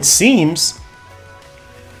 so it seems.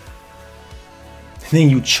 And then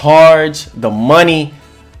you charge the money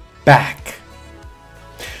back.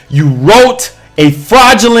 You wrote a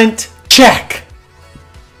fraudulent check.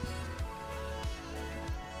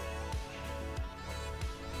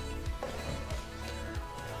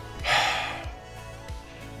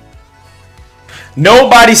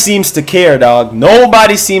 Nobody seems to care, dog.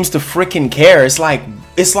 Nobody seems to freaking care. It's like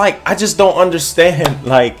I just don't understand.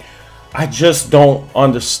 Like, I just don't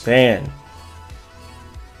understand.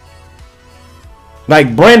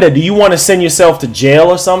 Like, Brenda, do you want to send yourself to jail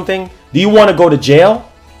or something? Do you want to go to jail?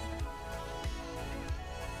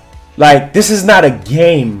 Like, this is not a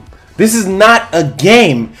game. This is not a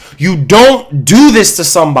game. You don't do this to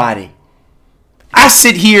somebody. I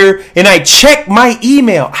sit here and I check my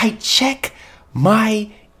email. I check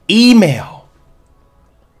my email.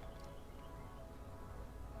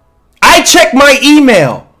 I check my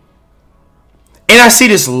email. And I see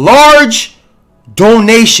this large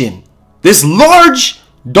donation. This large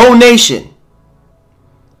donation.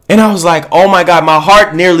 And I was like, oh my God, my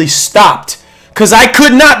heart nearly stopped. Because I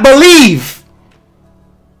could not believe.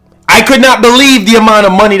 I could not believe the amount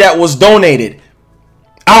of money that was donated.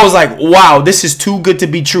 I was like, wow, this is too good to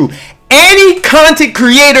be true. Any content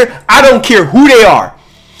creator, I don't care who they are.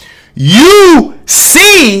 You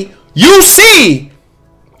see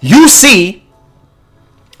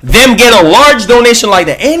them get a large donation like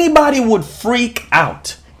that. Anybody would freak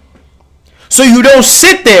out. So you don't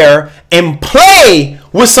sit there and play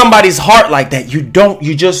with somebody's heart like that. You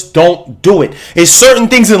just don't do it. It's certain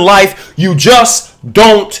things in life you just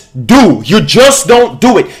don't do. You just don't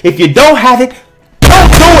do it. If you don't have it,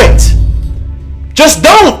 don't do it. Just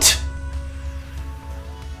don't.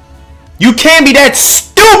 You can't be that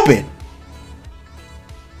stupid.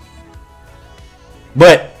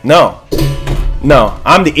 But no,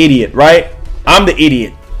 I'm the idiot, right? I'm the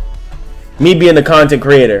idiot. Me being the content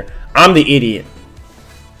creator, I'm the idiot.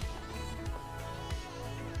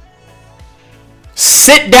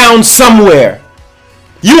 Sit down somewhere.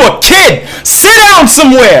 You a kid. Sit down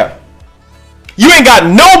somewhere. You ain't got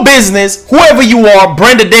no business, whoever you are,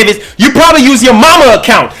 Brenda Davis, you probably use your mama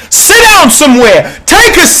account. Sit down somewhere.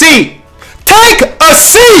 Take a seat. Take a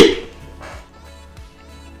seat.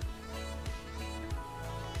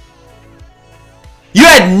 You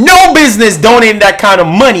had no business donating that kind of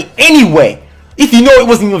money anyway. If you know it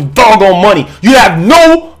wasn't even doggone money, you have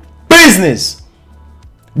no business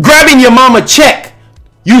grabbing your mama check.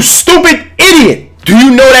 You stupid idiot. Do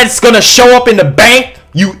you know that's going to show up in the bank,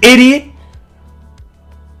 you idiot?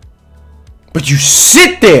 But you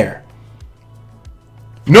sit there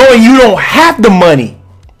knowing you don't have the money.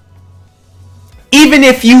 Even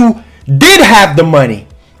if you did have the money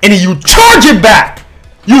and you charge it back.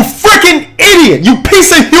 You freaking idiot. You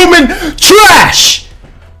piece of human trash.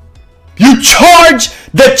 You charge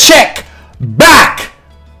the check back.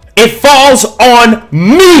 It falls on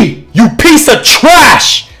me. You piece of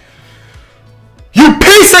trash. You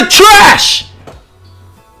piece of trash.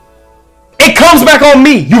 It comes back on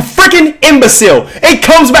me. You freaking imbecile. It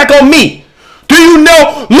comes back on me. Do you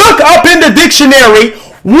know? Look up in the dictionary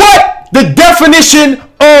what the definition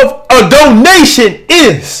of a donation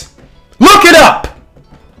is. Look it up.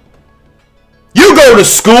 You go to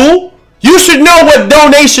school. You should know what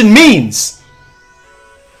donation means.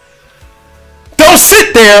 Don't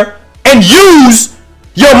sit there and use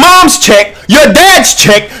your mom's check, your dad's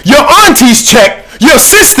check, your auntie's check, your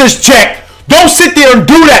sister's check. Don't sit there and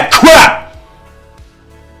do that crap.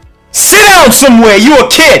 Sit down somewhere. You a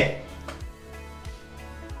kid.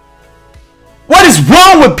 What is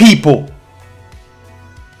wrong with people?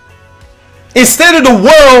 Instead of the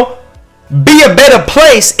world be a better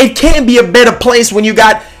place, it can't be a better place when you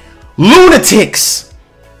got lunatics.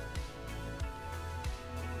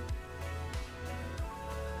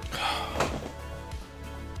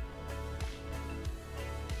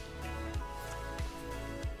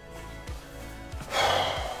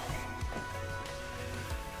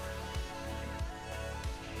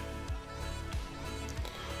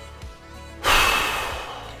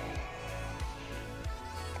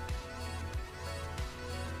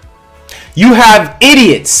 You have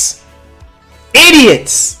idiots.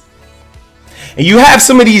 Idiots. And you have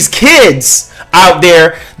some of these kids out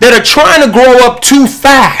there that are trying to grow up too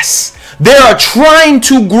fast. They are trying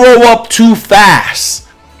to grow up too fast.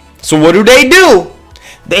 So what do? They, let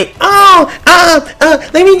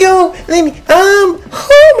me go.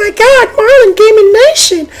 Oh my God,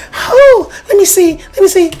 Marlongamingnation. Oh, let me see.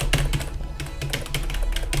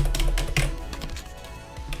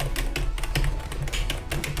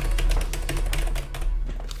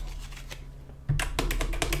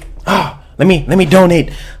 Let me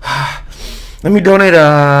donate. Let me donate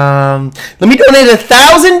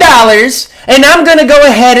 $1,000, and I'm gonna go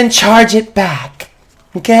ahead and charge it back.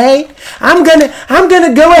 Okay? I'm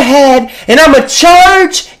gonna go ahead and I'm gonna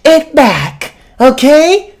charge it back.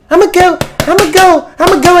 Okay? I'm gonna go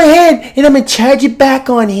ahead and I'm gonna charge it back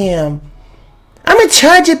on him. I'm gonna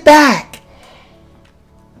charge it back.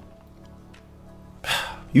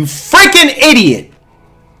 You freaking idiot.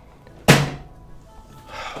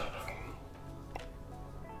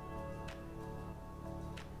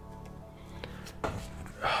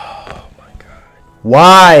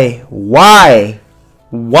 Why?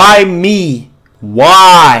 Why me?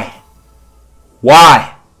 Why?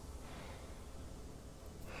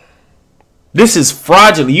 This is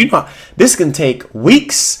fraudulent. You know, this can take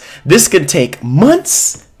weeks. This can take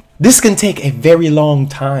months. This can take a very long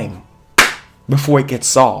time before it gets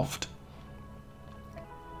solved.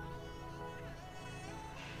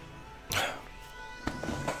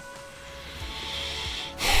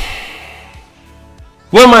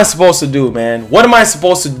 What am I supposed to do, man? What am I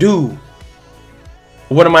supposed to do?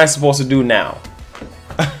 What am I supposed to do now?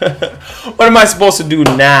 What am I supposed to do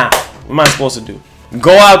now? What am I supposed to do?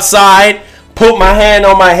 Go outside, put my hand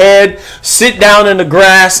on my head, sit down in the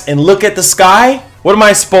grass, and look at the sky? What am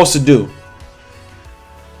I supposed to do?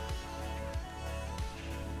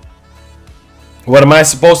 What am I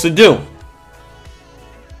supposed to do?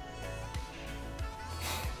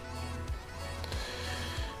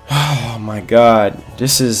 Oh my God.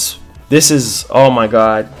 This is, oh my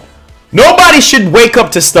God. Nobody should wake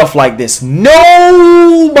up to stuff like this.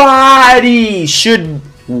 Nobody should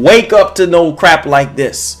wake up to no crap like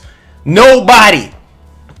this. Nobody.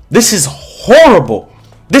 This is horrible.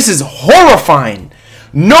 This is horrifying.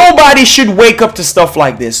 Nobody should wake up to stuff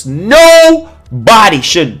like this. Nobody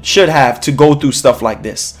should have to go through stuff like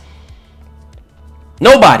this.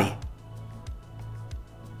 Nobody.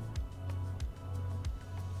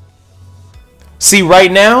 See,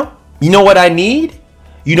 right now, you know what I need?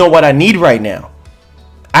 You know what I need right now?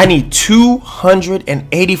 I need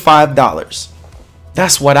 $285.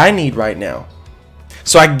 That's what I need right now.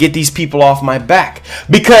 So I can get these people off my back.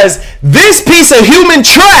 Because this piece of human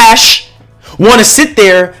trash want to sit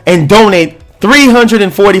there and donate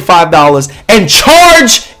 $345 and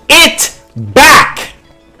charge it back.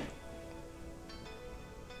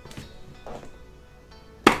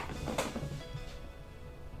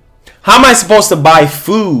 How am I supposed to buy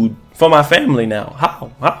food for my family now?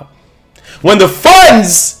 How? When the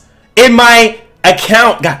funds in my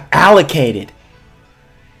account got allocated.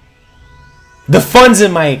 The funds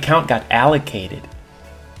in my account got allocated.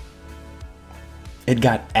 It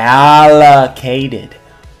got allocated.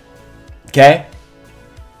 Okay?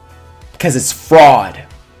 Because it's fraud.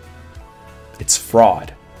 It's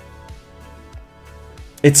fraud.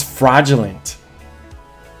 It's fraudulent.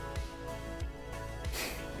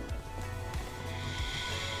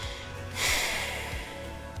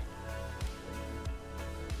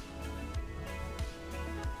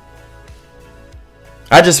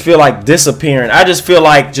 I just feel like disappearing. I just feel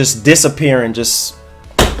like just disappearing. Just,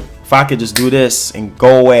 if I could just do this and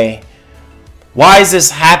go away. Why is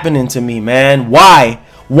this happening to me, man? Why?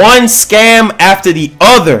 One scam after the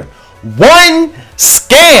other. One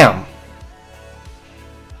scam.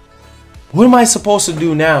 What am I supposed to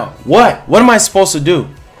do now? What am I supposed to do?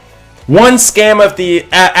 One scam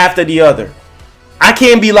after the other. I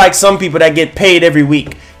can't be like some people that get paid every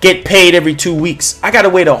week, get paid every 2 weeks. I gotta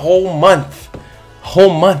wait a whole month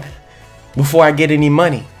before I get any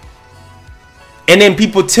money. And then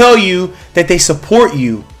people tell you that they support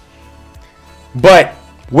you, but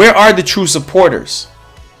where are the true supporters?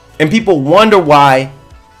 And people wonder why.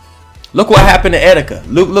 Look what happened to Etika.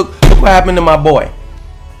 Look what happened to my boy.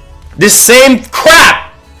 This same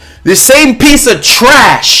crap, this same piece of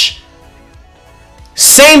trash.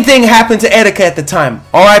 Same thing happened to Etika at the time.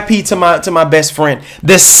 RIP to my best friend.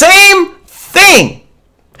 The same thing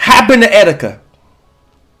happened to Etika.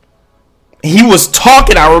 He was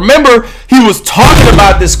talking. I remember he was talking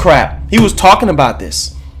about this crap. He was talking about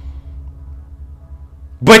this.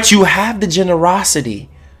 But you have the generosity.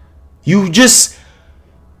 You just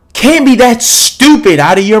can't be that stupid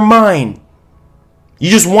out of your mind. You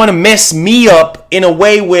just want to mess me up in a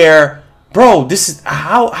way where, bro, this is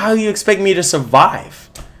how you expect me to survive.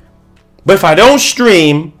 But if I don't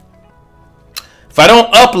stream, if I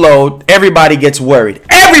don't upload, everybody gets worried.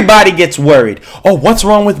 Everybody gets worried. Oh, what's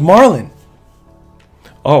wrong with Marlon?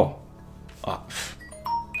 Oh,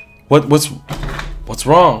 what's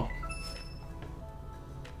wrong?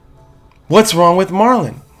 What's wrong with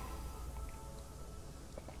Marlon?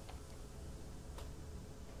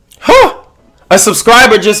 Huh? A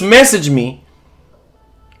subscriber just messaged me.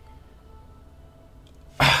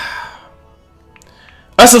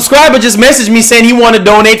 A subscriber just messaged me saying he wanted to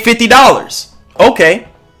donate $50. Okay.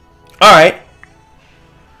 All right.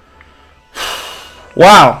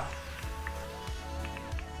 Wow.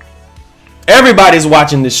 Everybody's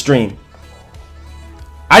watching this stream.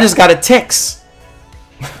 I just got a text.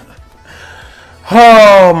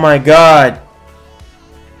 Oh my God.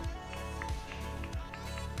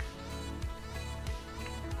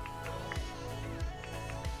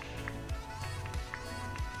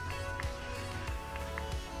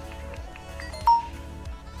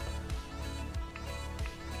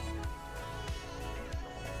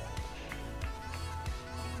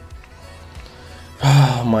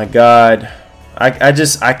 my God. I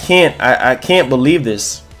can't believe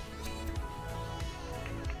this.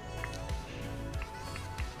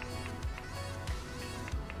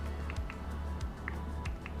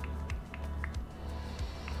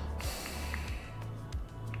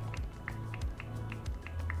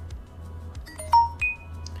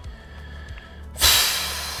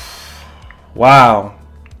 Wow.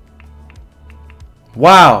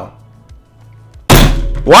 Wow.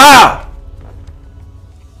 Wow.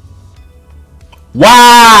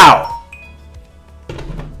 Wow.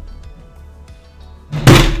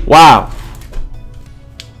 Wow.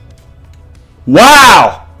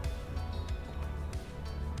 Wow.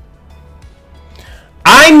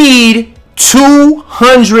 I need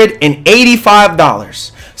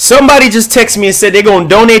 $285. Somebody just texted me and said they're going to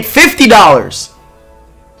donate $50.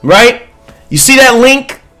 Right? You see that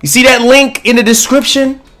link? You see that link in the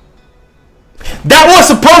description? That was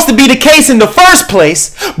supposed to be the case in the first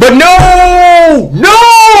place, but no,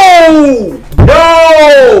 no.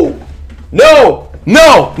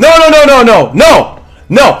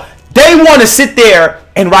 They want to sit there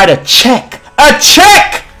and write a check.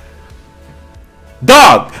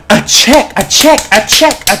 Dog, a check.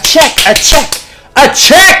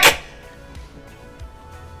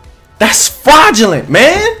 That's fraudulent,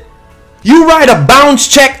 man. You write a bounce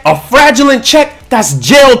check, a fraudulent check, that's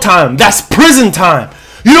jail time. That's prison time.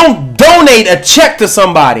 You don't donate a check to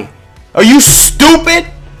somebody. Are you stupid?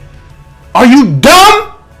 Are you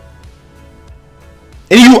dumb?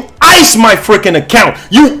 And you ice my freaking account.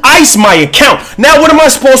 You ice my account. Now what am I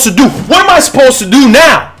supposed to do? What am I supposed to do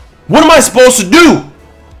now? What am I supposed to do?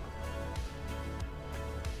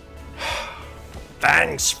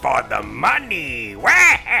 Thanks for the money.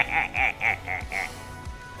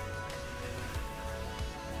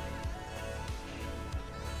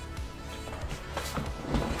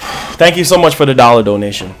 Thank you so much for the $1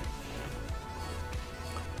 donation.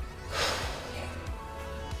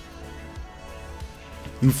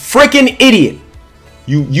 You freaking idiot.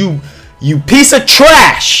 You piece of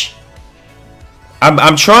trash.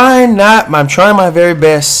 I'm trying my very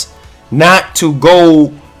best not to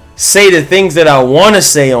go say the things that I want to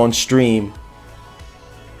say on stream.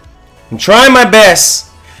 I'm trying my best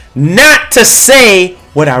not to say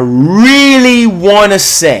what I really want to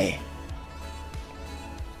say.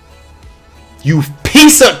 You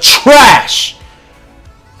piece of trash.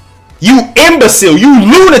 You imbecile. You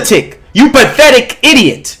lunatic. You pathetic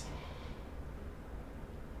idiot.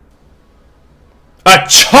 A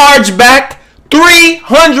chargeback.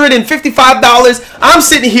 $355. I'm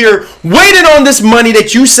sitting here waiting on this money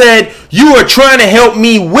that you said you are trying to help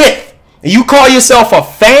me with. And you call yourself a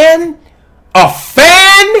fan? A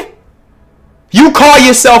fan? You call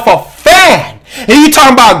yourself a fan? And you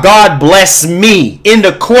talking about God bless me in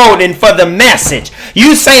the quote and for the message.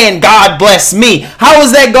 You saying God bless me. How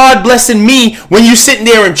is that God blessing me when you sitting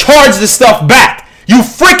there and charge the stuff back? You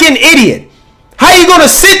freaking idiot. How you going to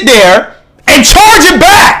sit there and charge it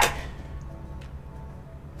back?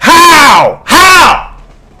 How?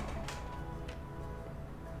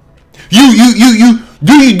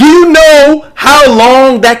 Do you know how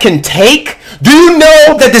long that can take? Do you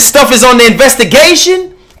know that this stuff is on the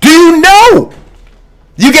investigation? Do you know?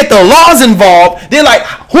 You get the laws involved. They're like,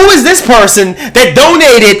 who is this person that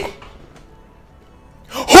donated?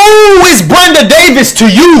 Who is Brenda Davis to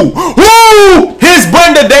you? Who is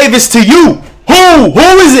Brenda Davis to you? Who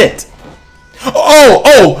is it?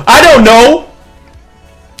 Oh, I don't know.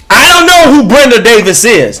 I don't know who Brenda Davis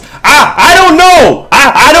is. I don't know.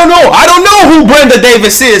 I don't know. I don't know who Brenda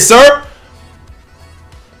Davis is, sir.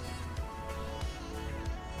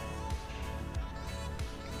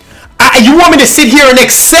 You want me to sit here and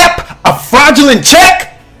accept a fraudulent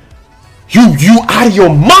check? You out of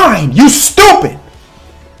your mind. You stupid.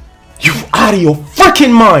 You out of your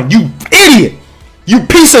freaking mind. You idiot. You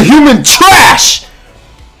piece of human trash.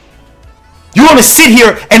 You want to sit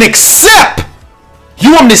here and accept.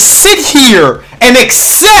 You want me to sit here and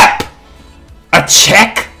accept a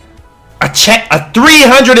check? A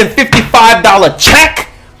 $355 check?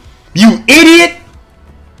 You idiot.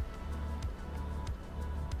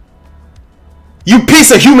 You piece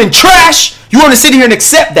of human trash. You want to sit here and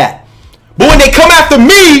accept that. But when they come after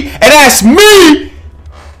me and ask me,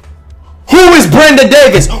 who is Brenda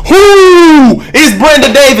Davis? Who is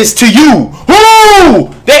Brenda Davis to you? Who?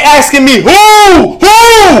 They asking me, who?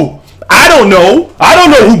 I don't know. I don't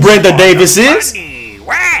know who Brenda Davis is.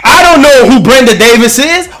 I don't know who Brenda Davis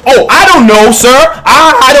is. Oh, I don't know, sir.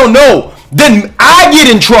 I don't know. Then I get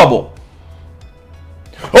in trouble.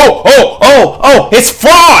 Oh, it's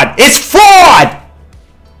fraud. It's fraud.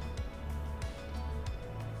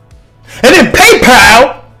 And then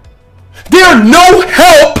PayPal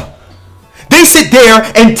sit there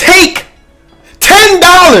and take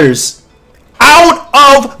 $10 out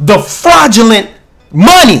of the fraudulent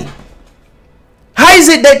money? How is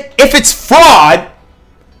it that if it's fraud,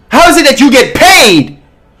 how is it that you get paid?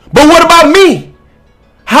 But what about me?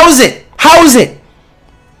 How is it? How is it?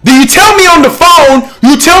 Do you tell me on the phone,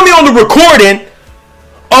 you tell me on the recording,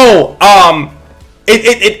 oh,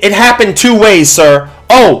 it happened 2 ways, sir.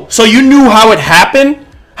 Oh, so you knew how it happened?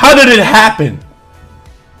 How did it happen?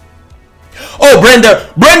 Oh, Brenda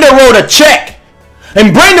wrote a check.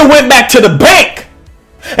 And Brenda went back to the bank.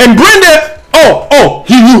 And Brenda, hold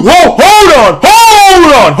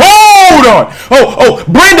on.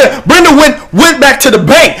 Brenda went back to the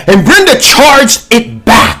bank and Brenda charged it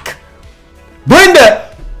back. Brenda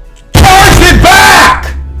charged it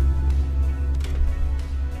back.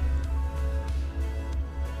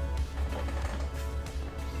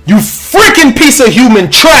 You freaking piece of human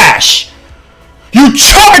trash. You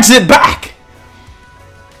charged it back.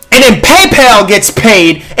 And then PayPal gets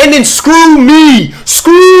paid, and then screw me.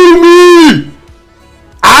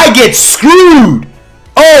 I get screwed.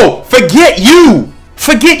 Oh, forget you.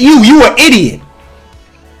 You an idiot.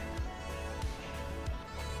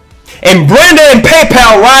 And Brenda and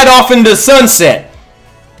PayPal ride off into the sunset.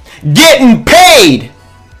 Getting paid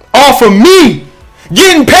off of me.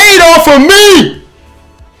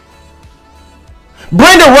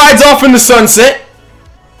 Brenda rides off in the sunset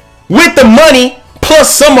with the money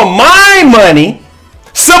plus some of my money.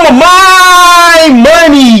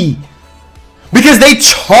 Because they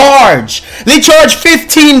charge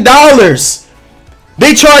 $15.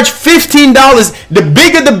 The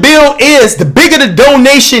bigger the bill is, the bigger the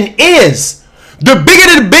donation is. The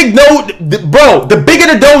bigger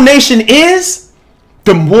the donation is,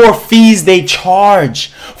 the more fees they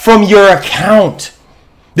charge from your account.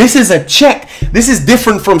 This is a check. This is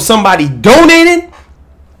different from somebody donating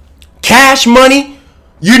cash money,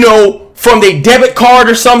 from their debit card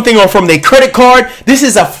or something, or from their credit card. This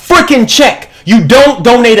is a freaking check. You don't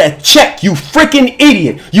donate a check, you freaking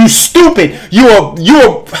idiot. You stupid.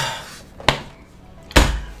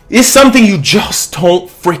 It's something you just don't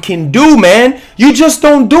freaking do, man. You just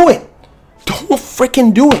don't do it. Don't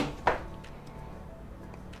freaking do it.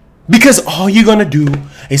 Because all you're going to do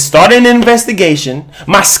is start an investigation.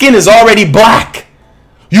 My skin is already black.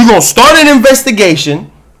 You're going to start an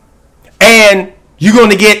investigation and you're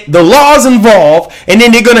going to get the laws involved, and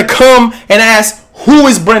then they're going to come and ask, who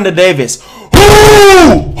is Brenda Davis?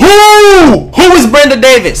 Who is Brenda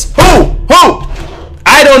Davis? Who?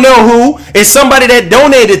 I don't know who. It's somebody that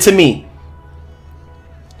donated to me.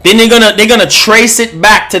 Then they're gonna trace it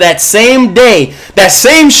back to that same day, that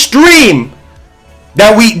same stream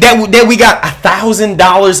that we got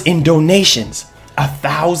 $1,000 in donations.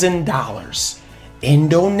 $1,000 in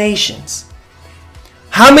donations.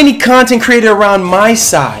 How many content creators around my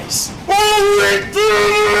size? Oh, we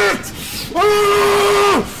did it!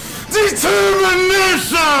 Oh,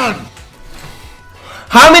 determination!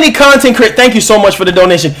 How many content creators? Thank you so much for the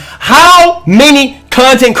donation. How many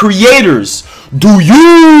content creators do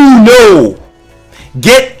you know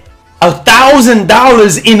get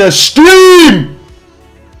 $1,000 in a stream?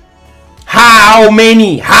 How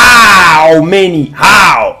many? How many?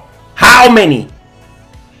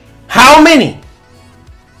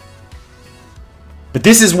 But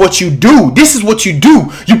this is what you do.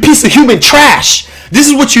 You piece of human trash. This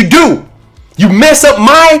is what you do. You mess up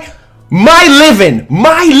my living.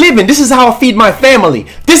 This is how I feed my family.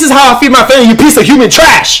 You piece of human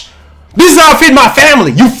trash. This is how I feed my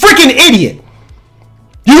family. You freaking idiot.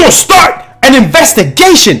 You gonna start an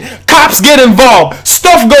investigation. Cops get involved.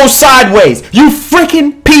 Stuff goes sideways. You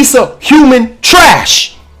freaking piece of human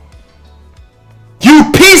trash.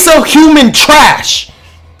 You piece of human trash.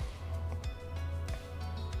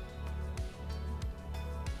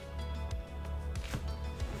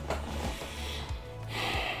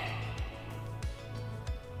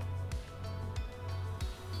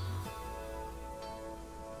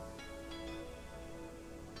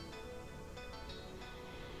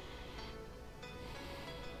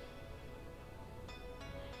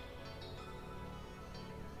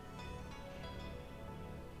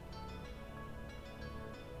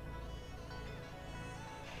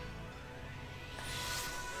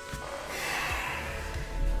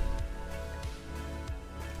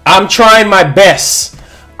 I'm trying my best.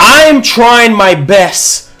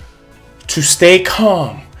 To stay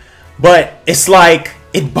calm. But it's like,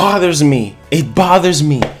 it bothers me.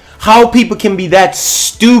 How people can be that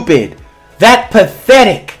stupid, that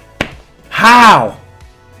pathetic. How?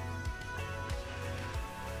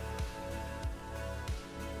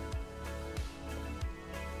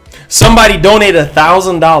 Somebody donated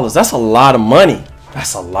 $1,000. That's a lot of money.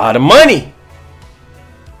 That's a lot of money.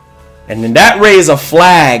 And then that raised a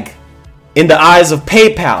flag in the eyes of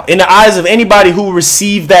PayPal, in the eyes of anybody who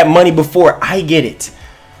received that money before I get it.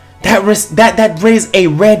 That raised a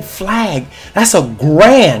red flag. That's a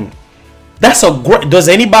grand. That's a grand. Does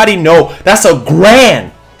anybody know? That's a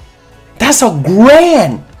grand. That's a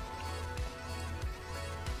grand.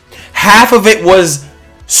 Half of it was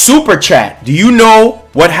super chat. Do you know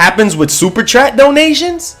what happens with super chat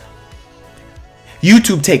donations?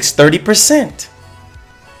 YouTube takes 30%.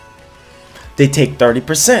 They take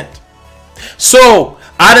 30%. So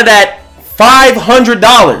out of that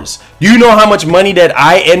 $500, do you know how much money that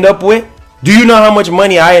I end up with? Do you know how much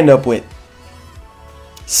money I end up with?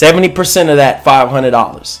 70% of that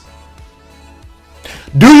 $500.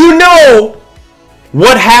 Do you know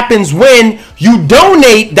what happens when you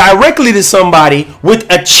donate directly to somebody with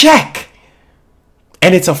a check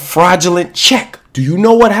and it's a fraudulent check? Do you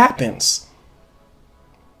know what happens?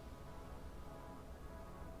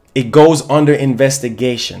 It goes under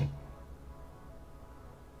investigation.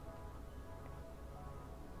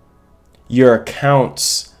 Your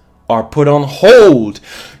accounts are put on hold.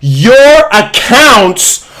 Your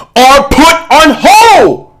accounts are put on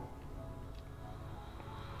hold.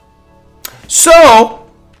 So,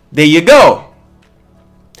 there you go.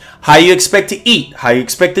 How you expect to eat? How you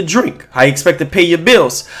expect to drink? How you expect to pay your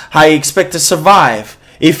bills? How you expect to survive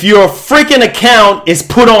if your freaking account is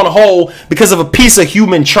put on hold because of a piece of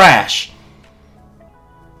human trash?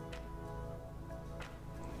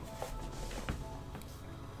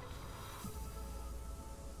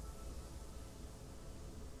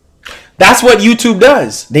 That's what YouTube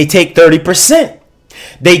does. They take 30%.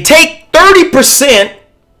 They take 30%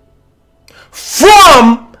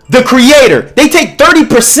 from the creator. They take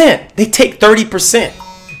 30%. They take 30%.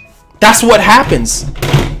 That's what happens.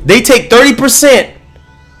 They take 30%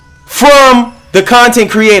 from the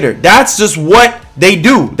content creator. That's just what they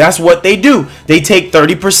do. That's what they do. They take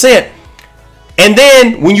 30%. And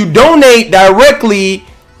then when you donate directly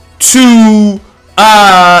to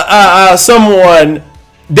someone,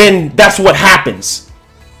 then that's what happens.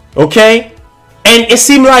 Okay? And it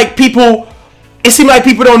seemed like people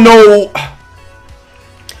don't know.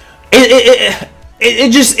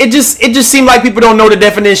 It just seemed like people don't know the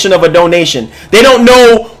definition of a donation. They don't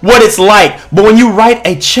know what it's like. But when you write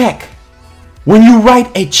a check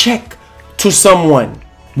to someone,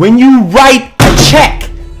 when you write a check,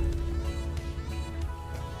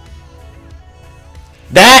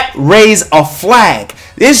 that raise a flag.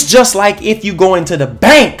 It's just like if you go into the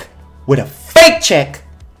bank with a fake check,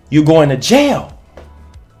 you go into jail.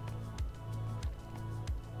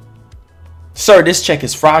 Sir, this check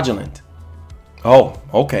is fraudulent. Oh,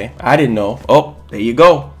 okay. I didn't know. Oh, there you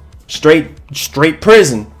go. Straight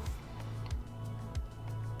prison.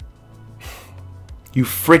 You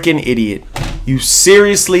freaking idiot. You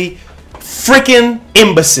seriously freaking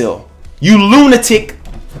imbecile. You lunatic.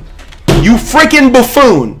 You freaking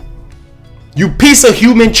buffoon. You piece of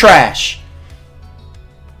human trash.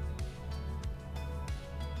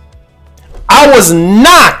 I was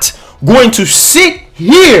not going to sit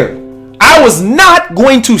here. I was not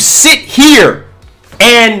going to sit here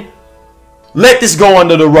and let this go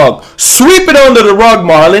under the rug. Sweep it under the rug,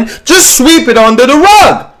 Marlon. Just sweep it under the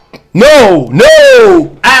rug. No,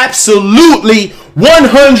 absolutely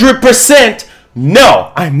 100%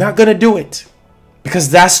 no. I'm not going to do it. Because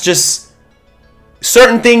that's just...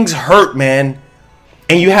 Certain things hurt, man.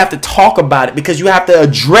 And you have to talk about it because you have to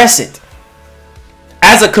address it.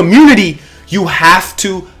 As a community, you have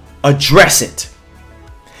to address it.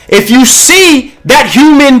 If you see that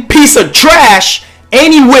human piece of trash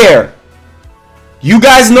anywhere, you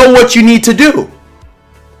guys know what you need to do.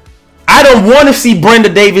 I don't want to see Brenda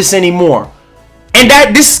Davis anymore. And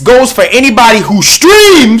that this goes for anybody who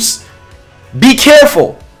streams. Be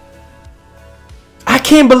careful. I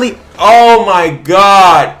can't believe... Oh my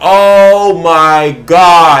God. Oh my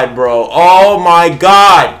God, bro. Oh my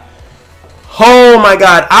God. Oh my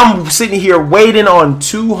God. I'm sitting here waiting on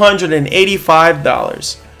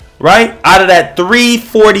 $285. Right? Out of that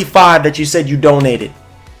 $345 that you said you donated.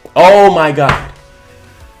 Oh my God.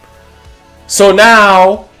 So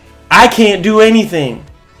now I can't do anything.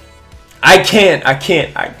 I can't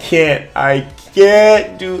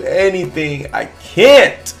do anything. I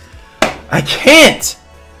can't.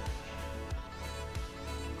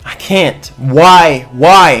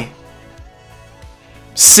 Why?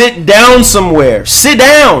 Sit down somewhere. Sit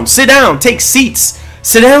down. Take seats.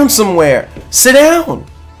 Sit down somewhere. Sit down.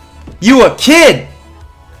 You a kid.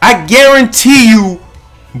 I guarantee you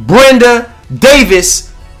Brenda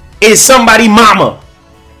Davis is somebody's mama.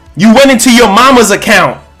 You went into your mama's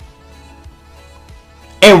account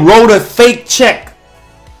and wrote a fake check.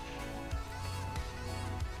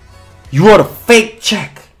 You wrote a fake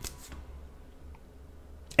check.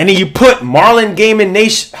 And then you put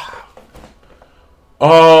Marlongamingnation.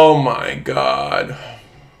 Oh my God.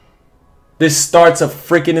 This starts a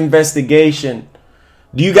freaking investigation.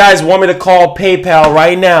 Do you guys want me to call PayPal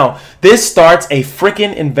right now? This starts a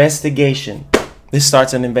freaking investigation. This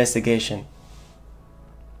starts an investigation.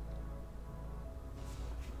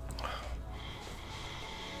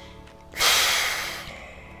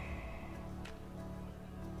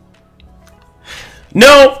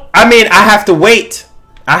 No, I mean, I have to wait.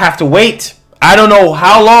 I have to wait. I don't know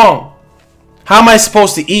how long. How am I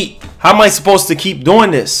supposed to eat? How am I supposed to keep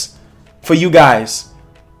doing this for you guys?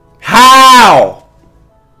 How?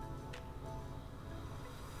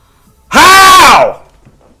 How?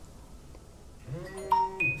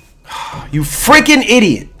 You freaking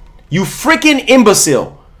idiot. You freaking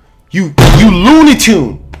imbecile. You Looney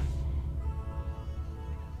Tune.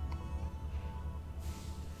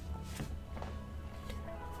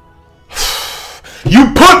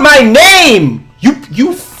 You put my name. You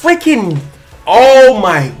freaking. Oh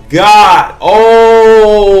my God.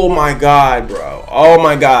 Oh my God, bro. Oh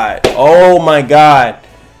my God. Oh my God.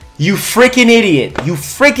 You freaking idiot. You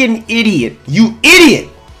freaking idiot. You idiot.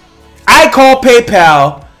 I call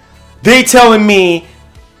PayPal. They telling me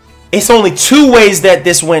it's only 2 ways that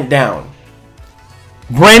this went down.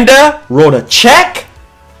 Brenda wrote a check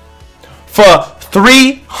for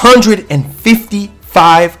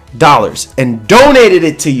 $355 and donated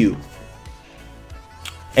it to you.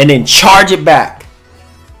 And then charge it back.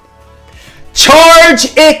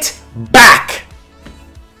 Charge it back.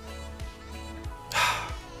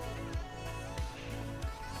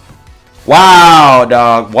 Wow,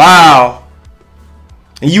 dog. Wow.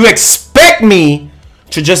 And you expect me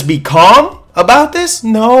to just be calm about this?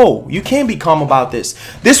 No, you can't be calm about this.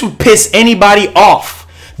 This would piss anybody off.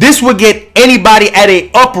 This would get anybody at a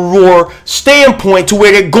uproar standpoint to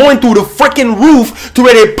where they're going through the freaking roof, to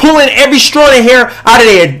where they're pulling every strand of hair out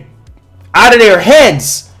of their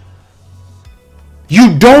heads.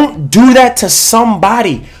 You don't do that to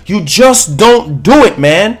somebody. You just don't do it,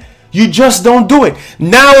 man. You just don't do it.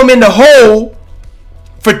 Now I'm in the hole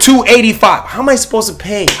for $285. How am I supposed to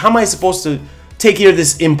pay? How am I supposed to take care of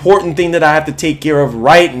this important thing that I have to take care of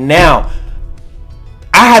right now?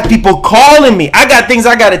 I have people calling me. I got things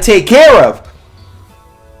I got to take care of.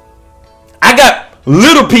 I got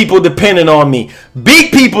little people depending on me.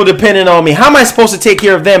 Big people depending on me. How am I supposed to take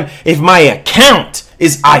care of them if my account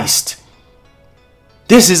is iced?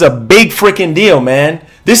 This is a big freaking deal, man.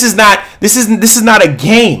 This is not a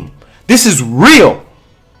game. This is real.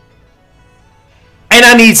 And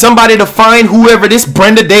I need somebody to find whoever this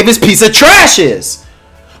Brenda Davis piece of trash is.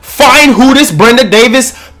 Find who this Brenda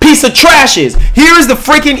Davis piece of trash is. Here is the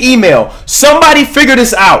freaking email. Somebody figure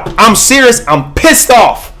this out. I'm serious. I'm pissed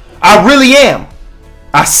off. I really am.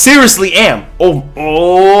 I seriously am. Oh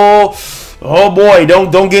boy.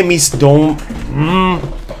 Don't get me.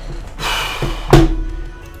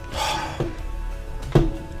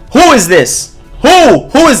 Who is this?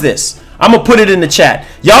 Who is this? I'm gonna put it in the chat.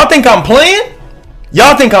 Y'all think I'm playing?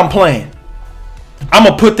 Y'all think I'm playing? I'm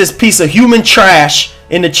gonna put this piece of human trash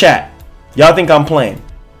in the chat. Y'all think I'm playing?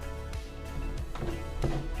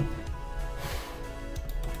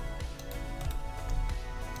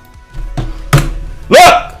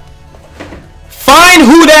 Look! Find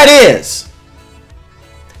who that is.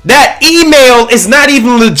 That email is not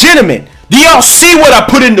even legitimate. Do y'all see what I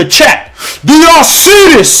put in the chat? Do y'all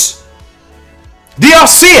see this? Do y'all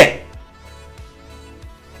see it?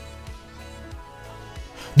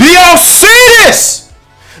 Do y'all see this?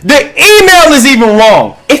 The email is even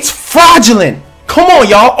wrong. It's fraudulent. Come on,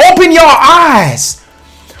 y'all. Open your eyes.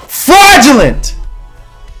 Fraudulent.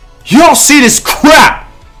 Y'all see this crap?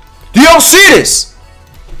 Do y'all see this?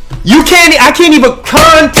 I can't even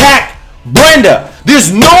contact Brenda.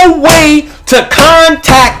 There's no way to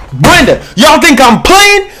contact Brenda. Y'all think I'm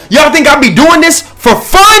playing? Y'all think I'll be doing this for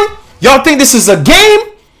fun? Y'all think this is a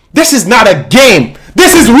game? This is not a game.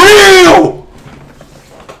 This is real.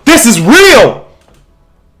 This is real.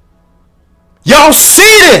 Y'all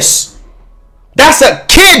see this? That's a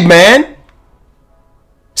kid, man.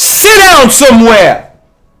 Sit down somewhere.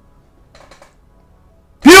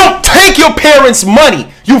 You don't take your parents'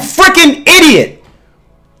 money. You freaking idiot.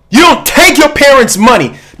 You don't take your parents'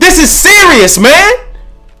 money. This is serious, man.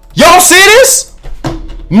 Y'all see this?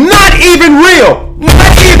 Not even real.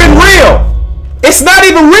 Not even real. It's not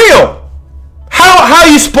even real. How are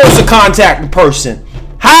you supposed to contact the person?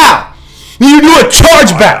 How? You do a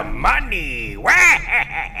chargeback. Money.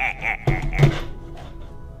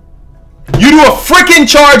 You do a freaking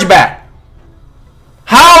chargeback.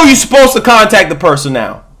 How are you supposed to contact the person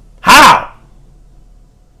now? How?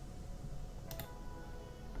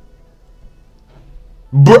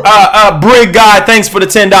 Brig guy, thanks for the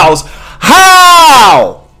 $10.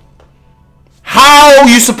 How? How are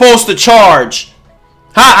you supposed to charge?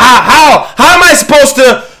 How am I supposed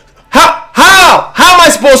to? How am I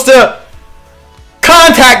supposed to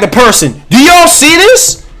contact the person? Do y'all see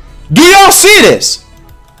this? Do y'all see this?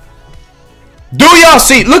 Do y'all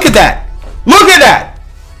see? Look at that. Look at that.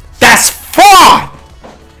 That's fraud.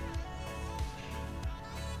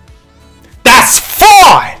 That's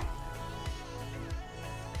fraud.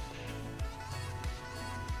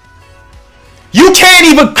 You can't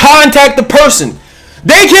even contact the person.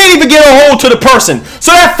 They can't even get a hold to the person.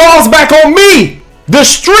 So that falls back on me, the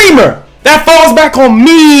streamer. That falls back on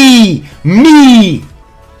me. Me.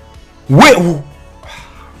 Wow.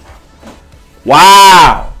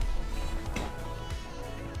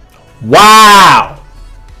 Wow.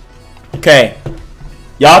 Okay.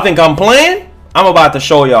 Y'all think I'm playing? I'm about to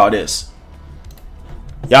show y'all this.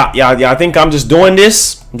 Y'all think I'm just doing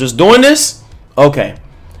this? I'm just doing this? Okay.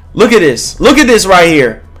 Look at this. Look at this right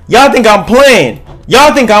here. Y'all think I'm playing.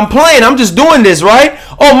 Y'all think I'm playing. I'm just doing this, right?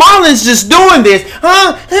 Oh, Marlon's just doing this.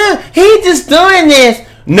 He just doing this.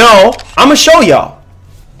 No, I'm going to show y'all.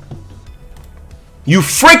 You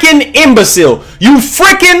freaking imbecile. You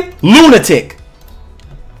freaking lunatic.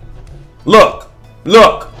 Look.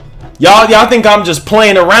 Look. Y'all think I'm just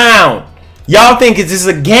playing around. Y'all think it's just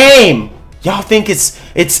a game. Y'all think it's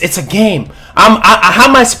a game. How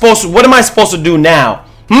am I supposed to, what am I supposed to do now?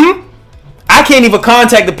 I can't even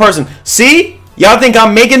contact the person. See? Y'all think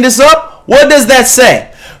I'm making this up? What does that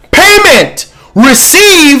say? Payment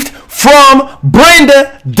received from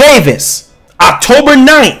Brenda Davis. October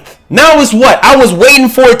 9th. Now it's what? I was waiting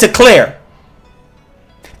for it to clear.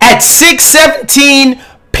 At 6:17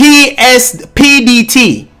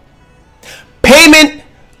 PDT. Payment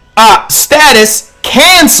status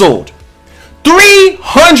canceled.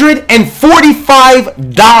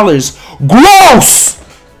 $345. Gross.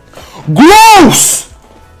 Gross.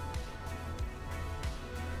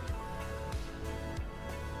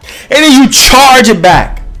 And then you charge it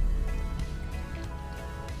back.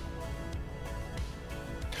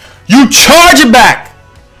 You charge it back.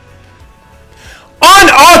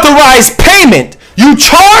 Unauthorized payment. You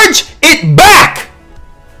charge it back.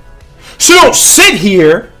 So don't sit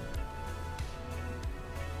here.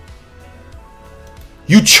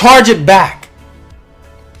 You charge it back.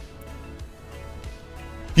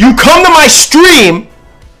 You come to my stream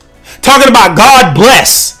talking about God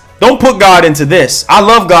bless. Don't put God into this. I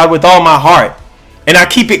love God with all my heart. And I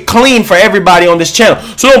keep it clean for everybody on this channel.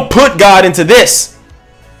 So don't put God into this.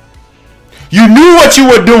 You knew what you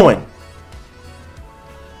were doing.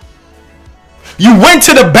 You went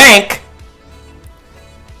to the bank.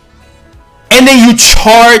 And then you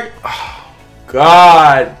charge. Oh,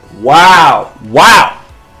 God. Wow. Wow.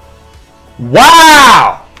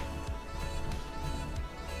 Wow.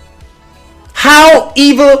 How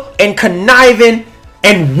evil and conniving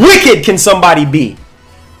and wicked can somebody be?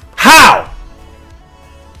 How?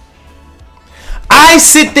 I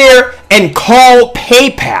sit there and call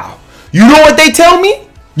PayPal. You know what they tell me?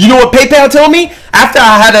 You know what PayPal tell me? After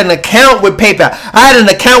I had an account with PayPal. I had an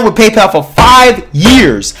account with PayPal for 5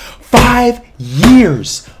 years. 5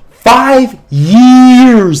 years. 5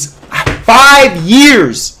 years. 5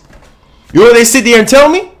 years. You know what they sit there and tell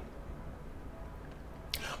me?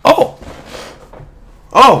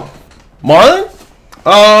 Oh, Marlon?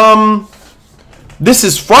 This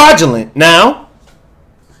is fraudulent now.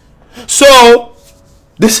 So,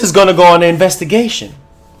 this is going to go on an investigation.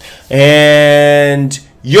 And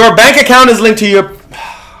your bank account is linked to your...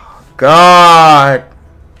 God.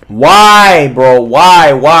 Why, bro?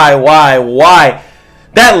 Why?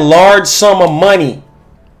 That large sum of money.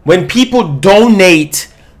 When people donate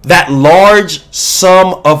that large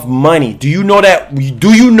sum of money, do you know that?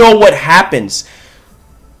 Do you know what happens?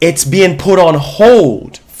 It's being put on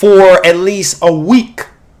hold for at least a week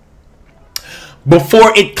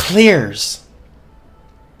before it clears.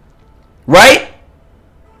 Right?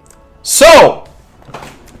 So,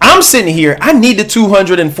 I'm sitting here. I need the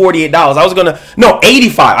 $248. I was going to, no,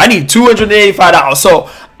 85. I need $285. So,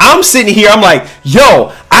 I'm sitting here. I'm like,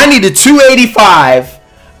 yo, I need the 285.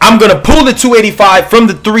 I'm going to pull the 285 from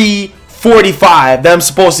the 345 that I'm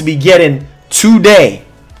supposed to be getting today.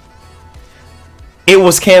 It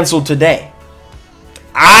was canceled today.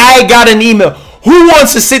 I got an email. Who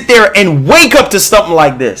wants to sit there and wake up to something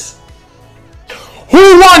like this?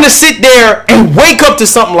 Who wants to sit there and wake up to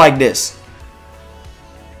something like this?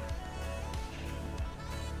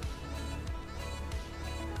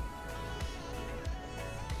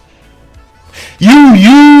 You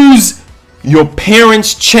use your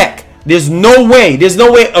parents' check. There's no way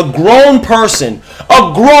a grown person,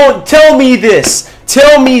 tell me this.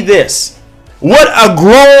 What a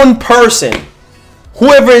grown person,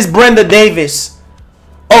 whoever is Brenda Davis,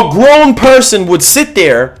 a grown person would sit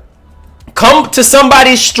there, come to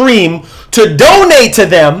somebody's stream to donate to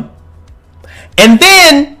them, and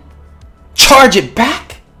then charge it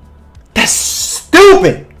back? That's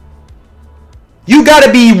stupid. You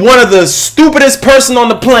gotta be one of the stupidest person on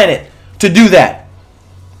the planet to do that.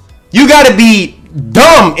 You gotta be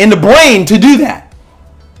dumb in the brain to do that.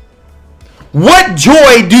 What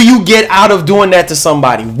joy do you get out of doing that to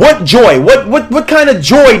somebody? What joy? What kind of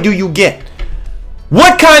joy do you get?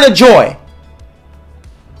 What kind of joy?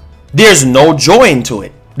 There's no joy into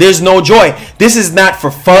it. There's no joy. This is not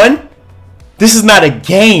for fun. This is not a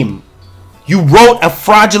game. You wrote a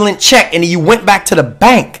fraudulent check and you went back to the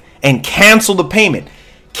bank and canceled the payment.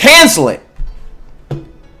 Cancel it.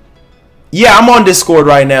 Yeah, I'm on Discord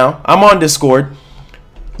right now. I'm on Discord.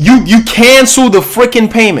 You cancel the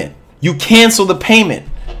freaking payment. You cancel the payment.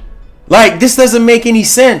 Like, this doesn't make any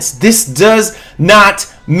sense. This does not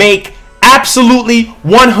make absolutely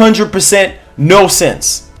 100% no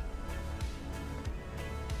sense.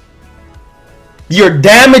 You're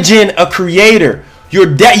damaging a creator.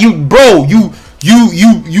 You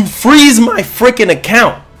freeze my freaking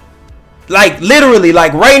account. Like, literally,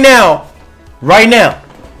 like right now,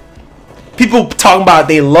 people talking about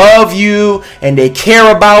they love you and they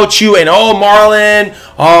care about you, and oh, Marlon,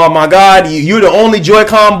 oh my God, you're the only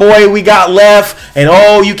Joy-Con boy we got left, and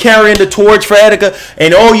oh, you carrying the torch for Etika,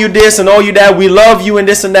 and oh, you this and oh, you that, we love you and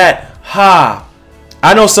this and that. Ha,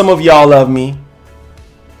 I know some of y'all love me.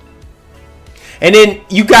 And then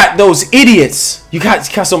you got those idiots. You got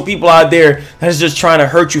some people out there that's just trying to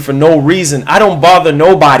hurt you for no reason. I don't bother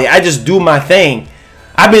nobody. I just do my thing.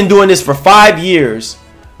 I've been doing this for 5 years,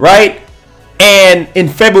 right? And in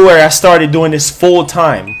February, I started doing this full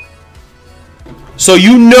time. So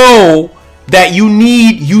you know that you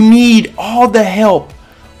need all the help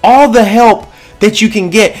that you can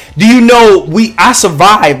get. Do you know I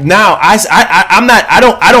survived now? I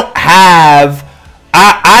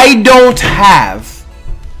don't have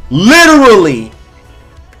literally,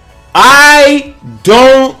 I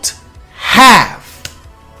don't have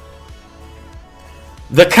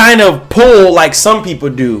the kind of pull like some people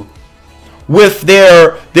do with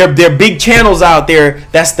their big channels out there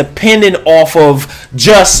that's dependent off of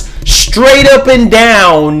just straight up and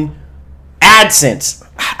down AdSense.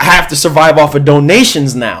 I have to survive off of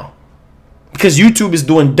donations now because YouTube is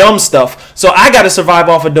doing dumb stuff, so I got to survive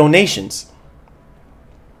off of donations.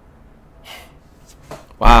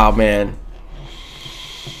 Wow, man.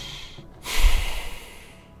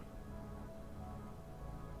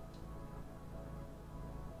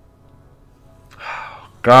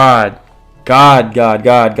 God. Oh,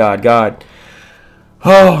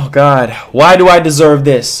 God. Why do I deserve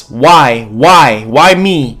this? Why? Why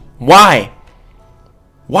me? Why?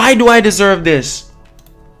 Why do I deserve this?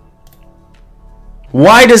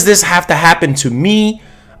 Why does this have to happen to me?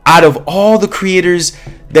 Out of all the creators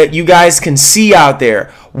that you guys can see out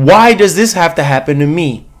there, why does this have to happen to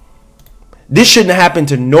me? This shouldn't happen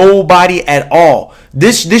to nobody at all.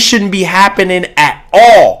 This shouldn't be happening at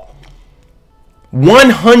all.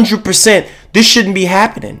 100%, this shouldn't be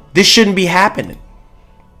happening. This shouldn't be happening.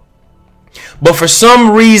 But for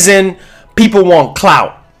some reason, people want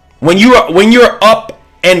clout. When you're up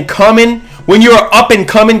and coming, when you're an up and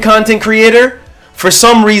coming content creator, for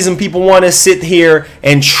some reason, people want to sit here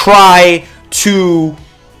and try to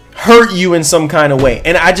hurt you in some kind of way.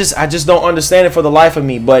 And I just don't understand it for the life of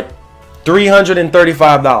me. But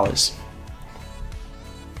 $335.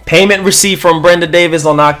 Payment received from Brenda Davis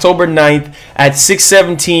on October 9th at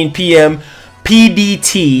 6:17 p.m.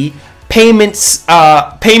 PDT. Payment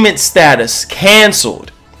status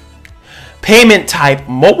canceled. Payment type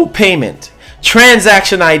mobile payment.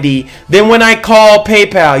 Transaction ID. Then when I call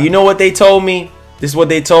PayPal, you know what they told me? This is what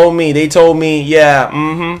they told me. They told me, yeah,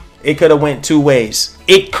 it could have went 2 ways.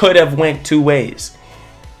 It could have went 2 ways.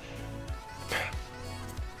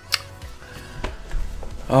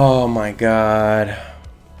 Oh my God.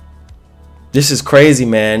 This is crazy,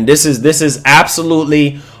 man. This is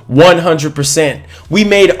absolutely 100%. We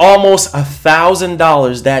made almost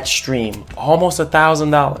 $1,000 that stream. Almost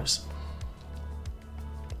 $1,000.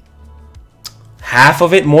 Half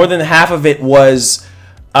of it, more than half of it was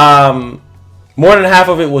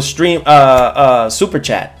stream super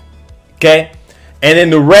chat. Okay? And then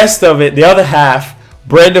the rest of it, the other half,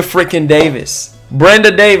 Brenda freaking Davis.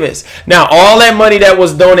 Brenda Davis. Now, all that money that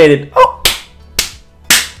was donated, oh,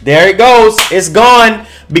 there it goes. It's gone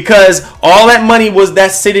because all that money was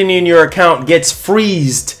that's sitting in your account gets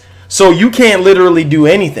freezed, so you can't literally do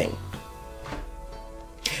anything.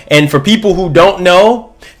 And for people who don't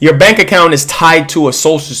know, your bank account is tied to a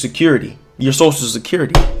social security, your social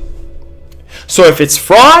security. So if it's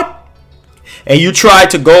fraud and you try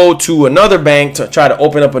to go to another bank to try to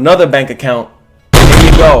open up another bank account, there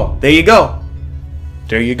you go. There you go.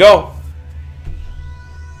 There you go.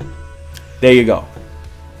 There you go.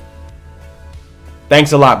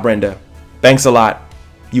 Thanks a lot, Brenda. Thanks a lot.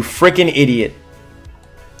 You freaking idiot.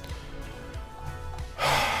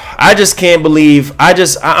 I just can't believe. I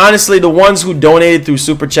honestly, the ones who donated through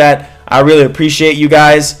Super Chat, I really appreciate you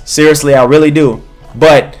guys. Seriously, I really do.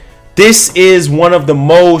 But this is one of the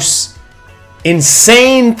most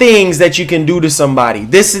insane things that you can do to somebody.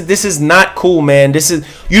 This is not cool, man.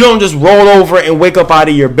 You don't just roll over and wake up out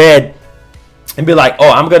of your bed and be like,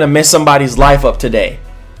 oh, I'm gonna mess somebody's life up today.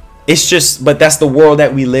 It's just, but that's the world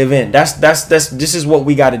that we live in. This is what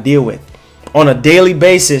we got to deal with on a daily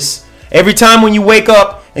basis. Every time when you wake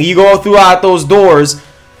up and you go throughout those doors,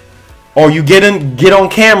 or you get on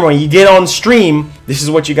camera and you get on stream, this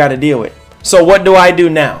is what you got to deal with. So what do I do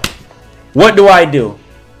now? What do I do?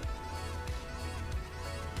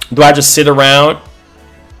 Do I just sit around?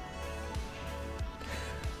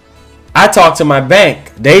 I talked to my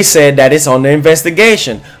bank. They said that it's under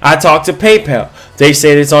investigation. I talked to PayPal. They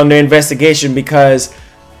said it's under investigation because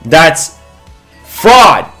that's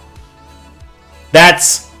fraud.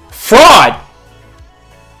 That's fraud.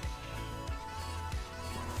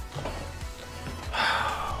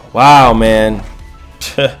 Wow, man.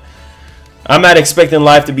 I'm not expecting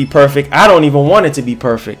life to be perfect. I don't even want it to be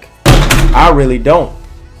perfect. I really don't.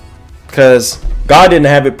 Because God didn't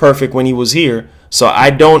have it perfect when he was here. So I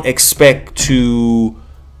don't expect to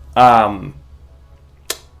I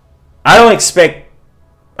don't expect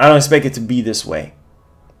it to be this way.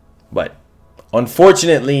 But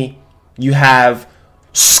unfortunately, you have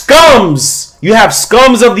scums. You have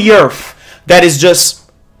scums of the earth that is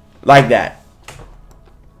just like that.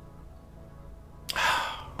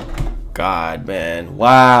 God, man.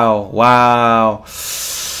 Wow. Wow.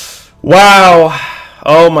 Wow.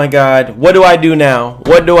 Oh my God. What do I do now?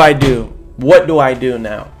 What do I do? What do I do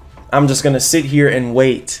now? I'm just going to sit here and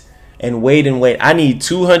wait and wait and wait. I need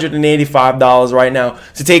 $285 right now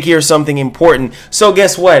to take care of something important. So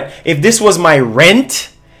guess what? If this was my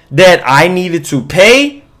rent that I needed to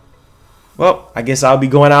pay, well, I guess I'll be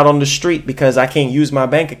going out on the street because I can't use my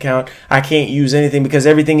bank account. I can't use anything because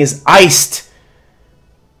everything is iced.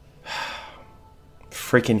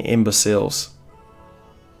 Freaking imbeciles.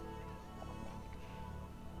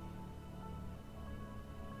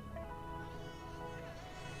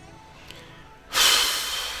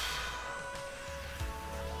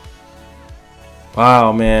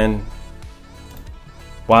 Wow, man.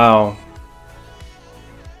 Wow.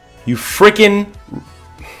 You freaking...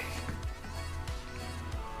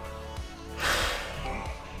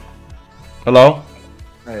 Hello?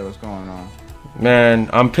 Hey, what's going on? Man,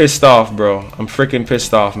 I'm pissed off, bro. I'm freaking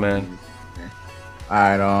pissed off, man.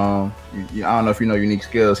 Alright, I don't know if you know Unique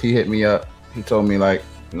Skills. He hit me up. He told me, like,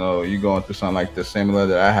 you know, you going through something like this similar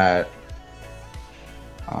that I had.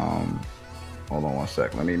 Hold on one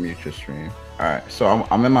sec. Let me mute your stream. Alright, so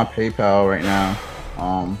I'm in my PayPal right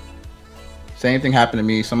now. Same thing happened to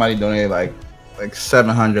me. Somebody donated like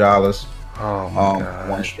 $700. Oh my God.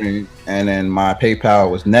 One stream, and then my PayPal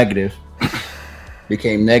was negative.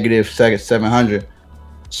 Became negative 700.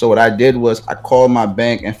 So what I did was I called my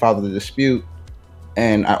bank and filed the dispute,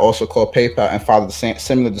 and I also called PayPal and filed the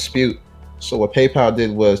similar dispute. So what PayPal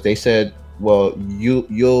did was they said, well,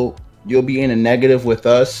 you'll be in a negative with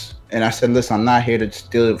us. And I said, listen, I'm not here to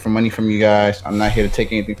steal money from you guys. I'm not here to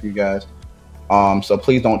take anything from you guys. So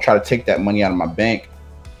please don't try to take that money out of my bank.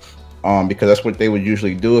 Because that's what they would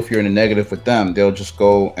usually do if you're in a negative with them. They'll just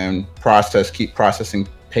go and keep processing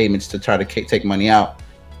payments to try to take money out,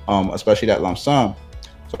 especially that lump sum.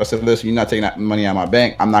 So I said, listen, you're not taking that money out of my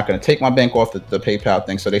bank. I'm not going to take my bank off the PayPal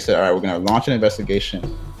thing. So they said, all right, we're going to launch an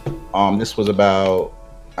investigation. This was about,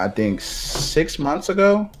 I think, 6 months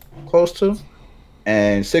ago, close to.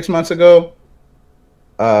 And 6 months ago,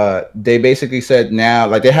 they basically said now,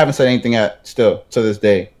 like they haven't said anything yet still to this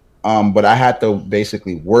day. But I had to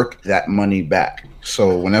basically work that money back.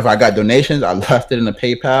 So whenever I got donations, I left it in the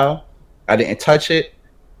PayPal. I didn't touch it.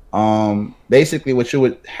 Basically what you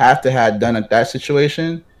would have to have done at that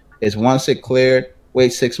situation is once it cleared,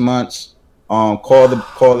 wait 6 months, call the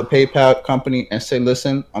PayPal company and say,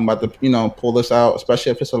 listen, I'm about to, you know, pull this out,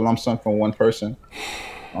 especially if it's a lump sum from one person.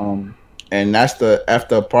 And that's the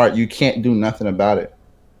after part. You can't do nothing about it.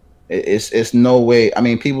 It's no way. I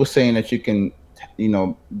mean, people saying that you can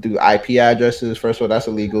do IP addresses. First of all, that's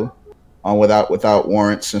illegal. Without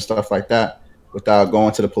warrants and stuff like that, without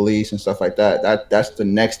going to the police and stuff like that. That's the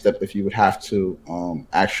next step if you would have to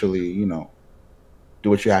actually do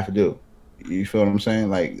what you have to do. You feel what I'm saying?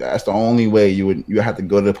 Like that's the only way you have to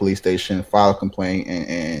go to the police station, file a complaint,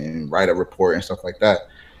 and write a report and stuff like that.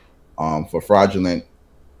 For fraudulent,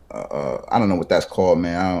 I don't know what that's called,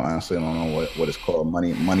 man. I honestly don't know what it's called.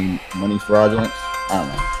 Money fraudulence. I don't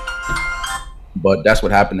know. But that's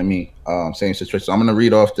what happened to me. Same situation. So I'm gonna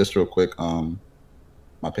read off this real quick. My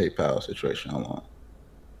PayPal situation. Hold on.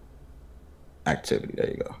 Activity. There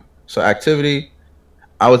you go. So activity.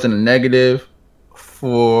 I was in a negative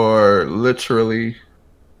for literally,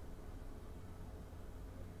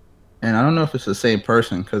 and I don't know if it's the same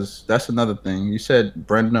person because that's another thing. You said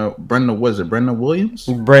Brenda. Was it Brenda Williams?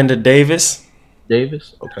 Brenda Davis.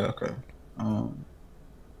 Davis. Okay.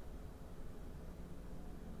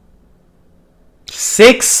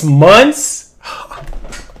 6 months.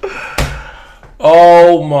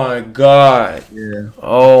 Oh my god. Yeah.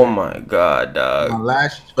 Oh my god, dog.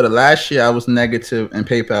 For the last year, I was negative in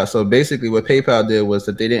PayPal. So basically, what PayPal did was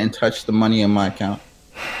that they didn't touch the money in my account.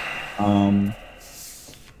 And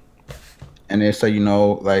they said,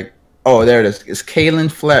 like, oh, there it is. It's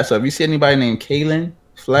Kalen Flat. So if you see anybody named Kalen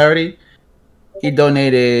Flaherty, he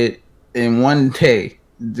donated in one day,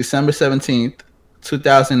 December 17th,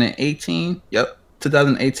 2018. Yep,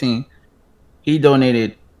 2018. He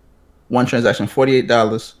donated one transaction, $48,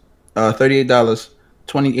 $38,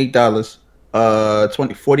 $28,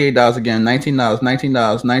 $48 again, $19,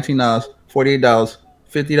 $19, $48,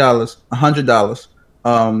 $50, $100,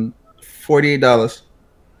 $48,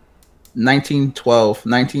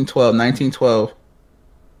 $19,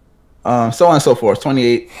 so on and so forth,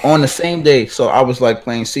 28 on the same day. So I was like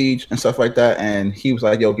playing Siege and stuff like that, and he was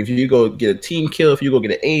like, yo, if you go get a team kill, if you go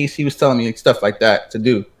get an ace, he was telling me stuff like that to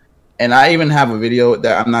do. And I even have a video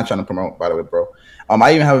that I'm not trying to promote, by the way, bro.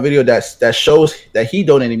 I even have a video that shows that he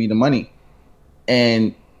donated me the money.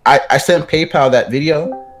 And I sent PayPal that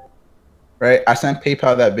video, right? I sent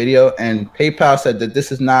PayPal that video, and PayPal said that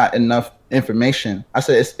this is not enough information. I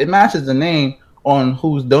said, it matches the name on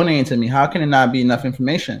who's donating to me. How can it not be enough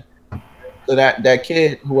information? So that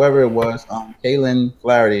kid, whoever it was, Kalen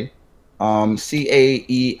Flaherty,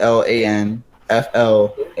 CAELAN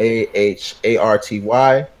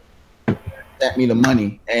FLAHARTY, sent me the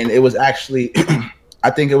money, and it was actually,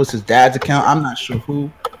 I think it was his dad's account. I'm not sure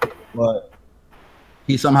who, but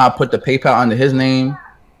he somehow put the PayPal under his name.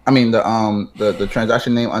 I mean the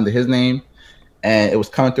transaction name under his name, and it was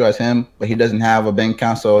coming through as him, but he doesn't have a bank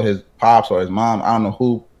account. So his pops or his mom, I don't know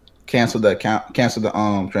who, canceled the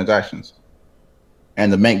transactions,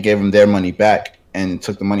 and the bank gave him their money back and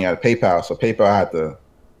took the money out of PayPal. So PayPal had to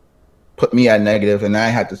put me at negative, and I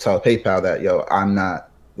had to tell PayPal that, yo,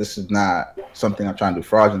 this is not something I'm trying to do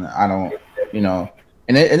fraudulent. I don't,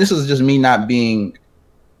 and this was just me not being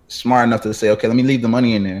smart enough to say, okay, let me leave the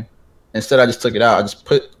money in there. Instead, I just took it out.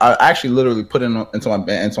 I actually literally put it into my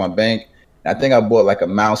bank. And I think I bought like a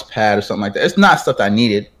mouse pad or something like that. It's not stuff that I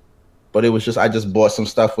needed, but it was just, I just bought some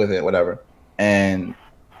stuff with it, whatever. And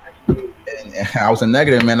I was in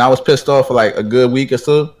negative, man. I was pissed off for like a good week or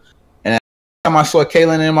so. And every time I saw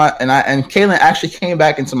Kalen and Kalen actually came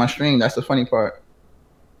back into my stream. That's the funny part.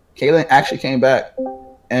 Kalen actually came back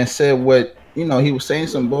and said what, he was saying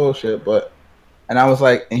some bullshit, and I was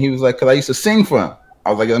like, and he was like, cause I used to sing for him. I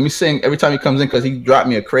was like, let me sing every time he comes in, cause he dropped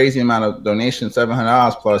me a crazy amount of donations,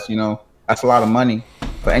 $700 plus, that's a lot of money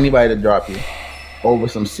for anybody to drop you over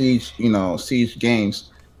some Siege, Siege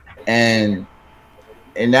games. And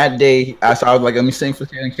that day, I was like, let me sing for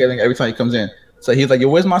Kalen every time he comes in. So he's like, yo,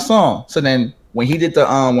 where's my song? So then when he did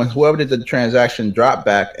when whoever did the transaction dropped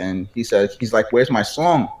back, and he's like, where's my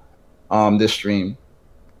song? This stream,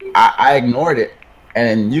 I ignored it,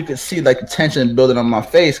 and you could see like the tension building on my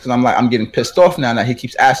face, because I'm getting pissed off now that he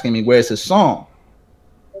keeps asking me where's his song.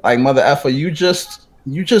 Like, mother effer, you just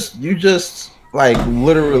like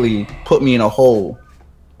literally put me in a hole.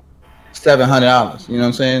 $700, you know what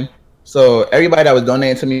I'm saying? So everybody that was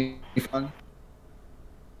donating to me,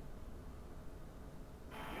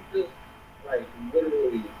 like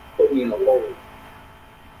literally put me in a hole.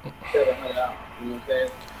 $700, you know what I'm saying?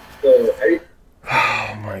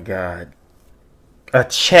 Oh my god. A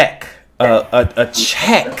check. A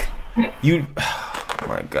check. You, oh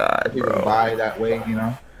my god, bro. Buy that way,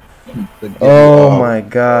 Oh my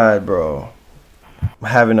god, bro. I'm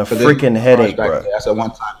having a freaking headache, bro. That's at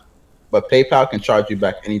one time. But PayPal can charge you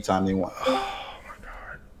back anytime they want. Oh my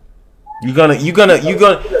god.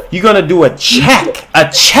 You're gonna do a check. A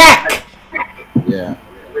check. Yeah.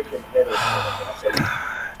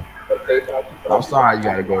 I'm sorry you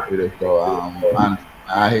gotta go through this, bro.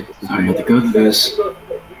 I hate to see I had to go through this. You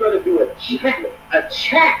gotta do a check. A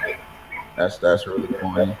check. That's really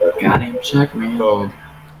corny. Goddamn check, man. So,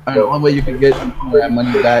 the only way you can get that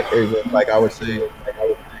money back is if, like I would say,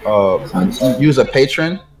 use a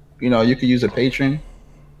patron. You know, you could use a patron.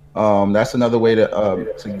 That's another way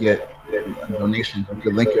to get a donation. You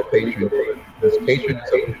can link your patron. This patron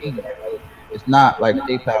is a fee. It's not like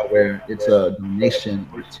PayPal where it's a donation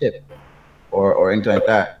or tip or anything like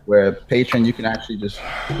that. Where patron, you can actually just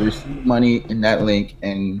receive money in that link,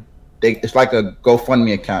 and it's like a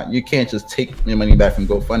GoFundMe account. You can't just take your money back from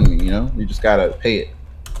GoFundMe. You know, you just gotta pay it.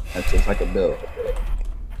 That's just like a bill.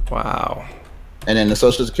 Wow. And then the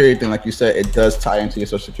Social Security thing, like you said, it does tie into your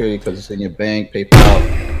Social Security because it's in your bank, PayPal.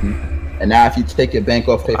 And now if you take your bank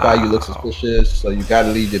off PayPal, you look suspicious. So you got to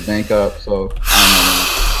leave your bank up. So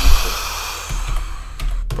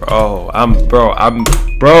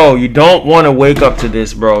bro, you don't want to wake up to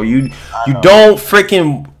this, bro. You don't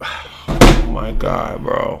freaking. Oh my God,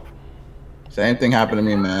 bro. Same thing happened to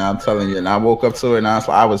me, man. I'm telling you. And I woke up to it, and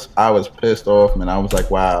I was pissed off, man. I was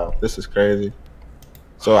like, wow, this is crazy.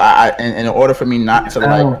 So and in order for me not to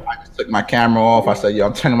like, I just took my camera off. I said, yo,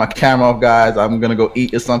 I'm turning my camera off, guys. I'm gonna go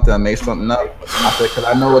eat or something. I made something up. I said, cause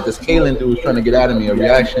I know what this Kalen dude was trying to get out of me, a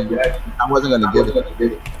reaction. I wasn't gonna give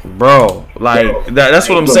it. Bro, like that's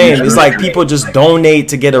what I'm saying. It's like people just donate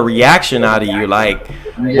to get a reaction out of you. Like,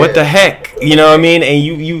 what the heck? You know what I mean? And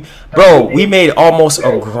you, bro, we made almost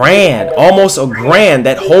a grand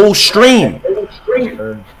that whole stream.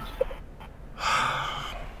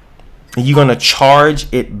 And you're gonna charge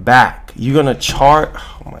it back. You're gonna charge.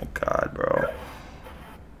 Oh my God, bro.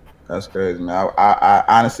 That's crazy, man. I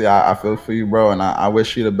honestly, I feel for you, bro, and I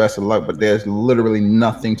wish you the best of luck. But there's literally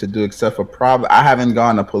nothing to do except for probably I haven't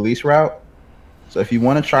gone the police route. So if you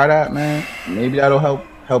want to try that, man, maybe that'll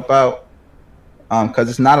help out. Because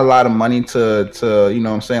it's not a lot of money to you know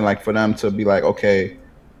what I'm saying, like for them to be like, okay,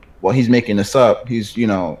 well he's making this up. He's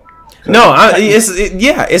No,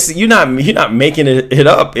 you're not making it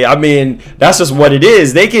up. I mean, that's just what it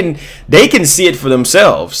is. They can see it for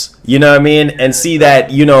themselves. You know what I mean, and see that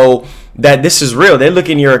that this is real. They look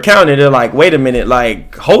in your account and they're like, wait a minute,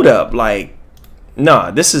 like hold up, like no,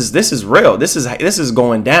 this is real. This is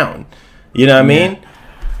going down. You know what I mean?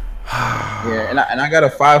 Yeah, and I got a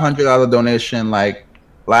 $500 donation like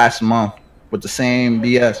last month with the same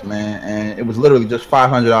BS, man, and it was literally just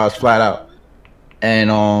 $500 flat out.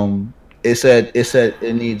 And it said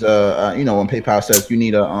it needs when PayPal says you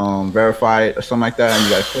need a verify it or something like that, and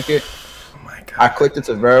you gotta click it. Oh my God. I clicked it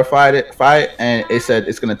to verify it, and it said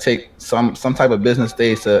it's gonna take some type of business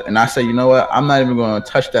days to. And I said, you know what? I'm not even gonna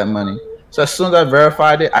touch that money. So as soon as I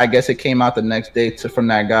verified it, I guess it came out the next day from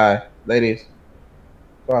that guy. Ladies,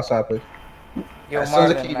 go outside, please. Yo,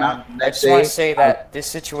 Marlon, man, I just want to say that this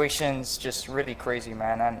situation's just really crazy,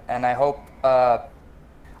 man, and I hope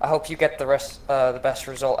you get the best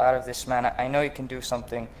result out of this, man. I know you can do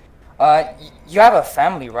something. You have a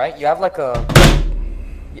family, right? You have a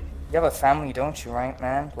family, don't you, right,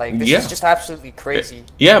 man? Like this is just absolutely crazy.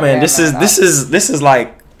 Yeah, man. This is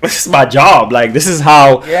like this is my job. Like this is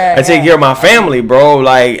how I take care of my family, bro.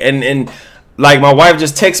 Like and like my wife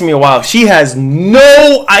just texted me a while. She has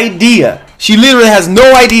no idea. She literally has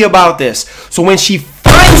no idea about this. So when she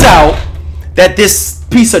finds out that this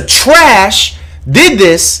piece of trash did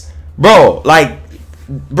this, bro, like,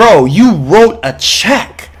 bro, you wrote a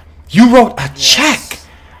check. You wrote a check.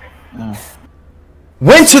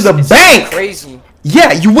 Went to the bank. Crazy.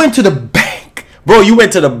 Yeah, you went to the bank, bro. You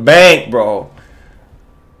went to the bank, bro.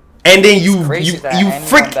 And then you freak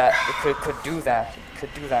that could do that. Could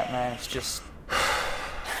do that, man. It's just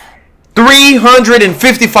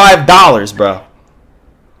 $355, bro.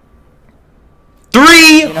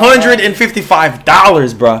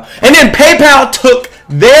 $355, bro. And then PayPal took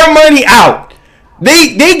their money out.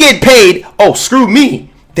 They get paid. Oh, screw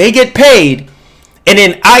me. They get paid. And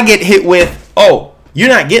then I get hit with, oh, you're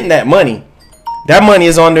not getting that money. That money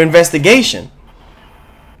is under investigation.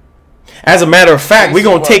 As a matter of fact, we're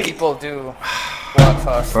going to take people do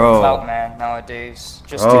clout, man, nowadays,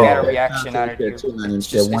 just to get a reaction out of you. It's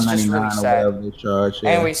just really sad.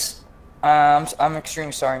 Anyways, I'm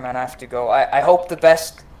extremely sorry, man. I have to go. I hope the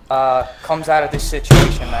best comes out of this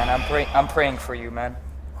situation, man. I'm praying for you, man.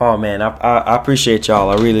 Oh man, I appreciate y'all.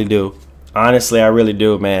 I really do. Honestly, I really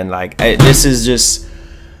do, man. Like this is just,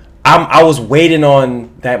 I was waiting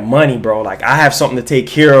on that money, bro. Like I have something to take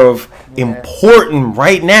care of, important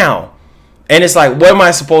right now. And it's like, what am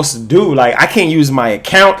I supposed to do? Like, I can't use my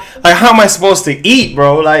account. Like, how am I supposed to eat,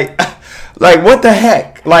 bro? Like what the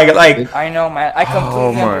heck? Like. I know, man. I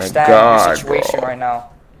completely understand your situation right now.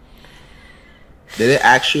 Did it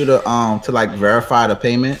ask you to like verify the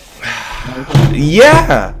payment?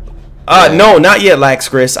 Yeah. No, not yet, Lax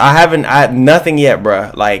Chris. I haven't. Nothing yet,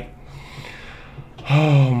 bruh. Like,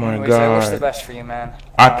 oh my Anyways, god. I wish the best for you, man.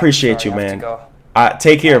 I appreciate you, man.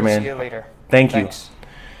 Take care, man. See you later. Thank Thanks.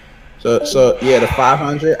 you. So yeah, the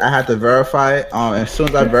 500. I had to verify it. As soon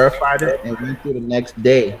as I verified it, it went through the next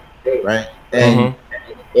day, right? And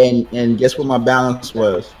and guess what my balance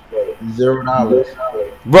was? $0.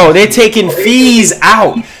 Bro, they're taking fees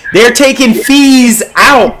out. They're taking fees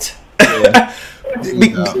out. Yeah.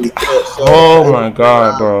 Oh my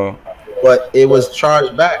god, bro. But it was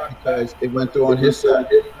charged back because it went through on his side.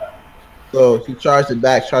 So he charged it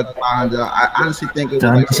back, charged the 500. I honestly think it was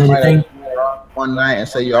like somebody one night and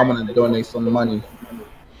say, yo, I'm gonna donate some money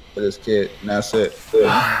for this kid, and that's it.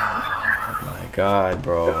 Oh my god,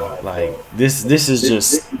 bro. Like this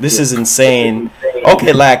is insane.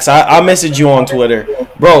 Okay, Lax, I'll message you on Twitter.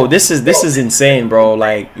 Bro, this is insane, bro.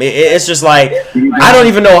 Like it's just like I don't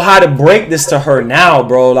even know how to break this to her now,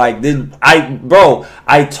 bro. Like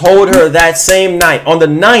I told her that same night on the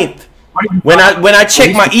 9th when I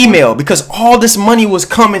checked my email, because all this money was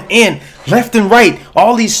coming in left and right,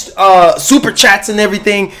 all these super chats and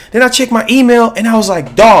everything. Then I checked my email and I was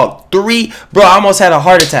like, dog, bro, I almost had a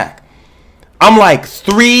heart attack. I'm like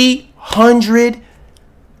 300,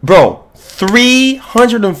 bro.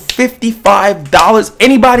 $355.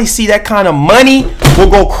 Anybody see that kind of money will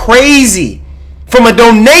go crazy from a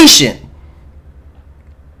donation.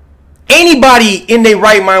 Anybody in their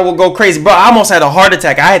right mind will go crazy. Bro, I almost had a heart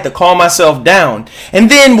attack. I had to calm myself down. And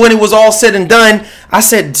then when it was all said and done, I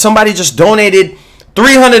said, somebody just donated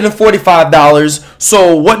 $345.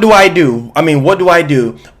 So what do I do? I mean, what do I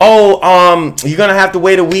do? Oh, you're going to have to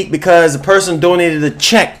wait a week because the person donated a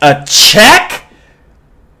check. A check?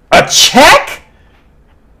 A check?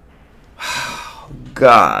 Oh,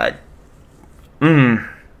 God.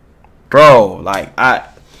 Bro, like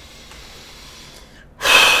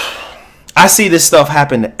I see this stuff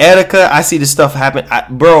happen to Etika. I see this stuff happen,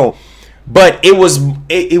 bro. But it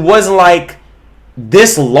wasn't like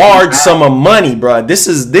this large sum of money, bro. This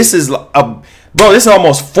is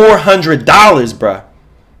almost $400, bro.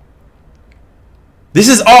 This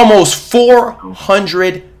is almost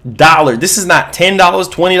 $400. This is not $10, $20,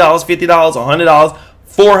 $50, $100,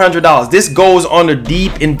 $400. This goes under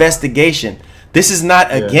deep investigation. This is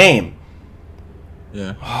not a game.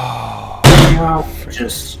 Yeah. Oh,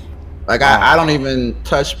 just like I don't even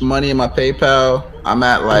touch money in my PayPal. I'm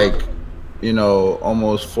at like, you know,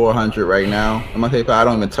 almost 400 right now in my PayPal. I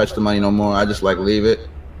don't even touch the money no more. I just like leave it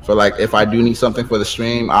for like if I do need something for the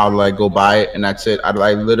stream, I'll like go buy it and that's it. I'd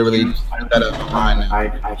like literally set up mine.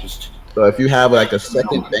 I just. So if you have like a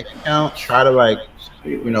second bank account, try to like,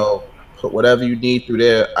 you know, put whatever you need through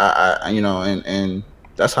there. You know, and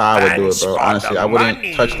that's how I would do it, bro. Honestly, I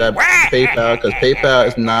wouldn't touch that PayPal because PayPal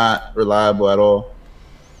is not reliable at all.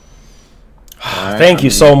 Right? Thank you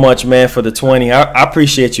so much, man, for the 20. I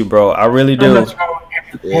appreciate you, bro. I really do.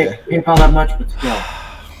 Yeah. PayPal that much, but still.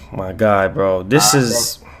 My God, bro. This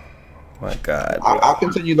is. My God. I'll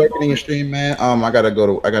continue lurking in your stream, man. I gotta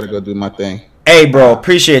go do my thing. Hey, bro,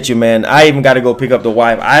 appreciate you, man. I even got to go pick up the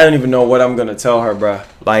wife. I don't even know what I'm going to tell her, bro.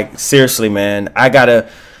 Like, seriously, man. I got to...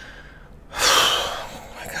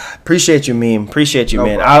 Oh, my God. Appreciate you, meme. Appreciate you, no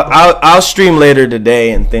man. I'll stream later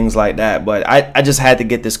today and things like that, but I just had to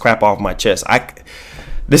get this crap off my chest.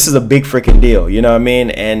 This is a big freaking deal, you know what I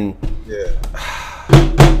mean? And... Yeah.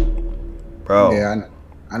 Bro. Yeah,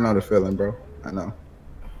 I know the feeling, bro. I know.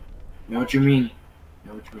 Know what you mean.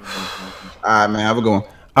 All right, man. Have a good one.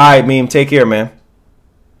 All right, meme. Take care, man.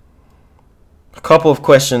 A couple of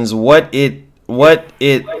questions. What it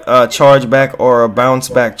chargeback or a bounce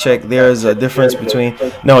back check? There is a difference between.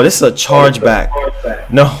 No, this is a chargeback.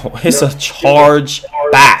 No, it's a charge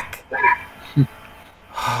back.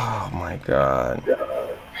 Oh my God.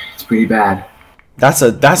 It's pretty bad. That's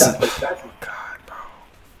a God, bro.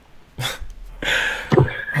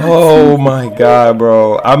 Oh my God,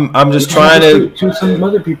 bro. I'm just trying to some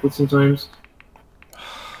other people sometimes.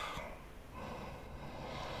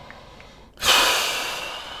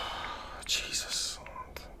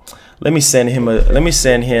 Let me send him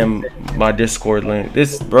my Discord link.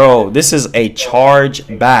 This is a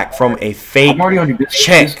charge back from a fake I'm already on your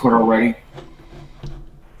Discord already.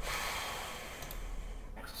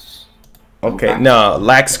 Okay, no,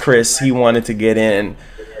 Lax Chris, he wanted to get in.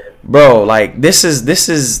 Bro, like this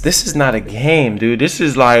is not a game, dude. This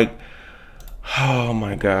is like, oh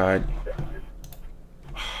my God.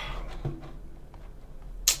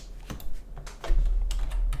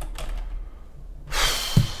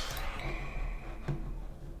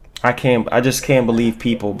 I just can't believe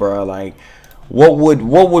people, bro. Like,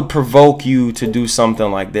 what would provoke you to do something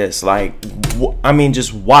like this? Like, I mean,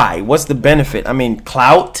 just why? What's the benefit? I mean,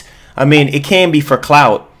 clout. I mean, it can be for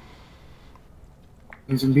clout.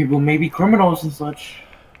 And some people may be criminals and such.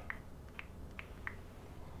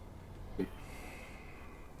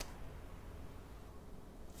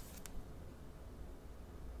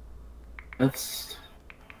 That's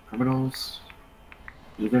criminals.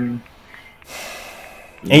 Even.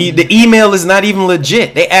 And the email is not even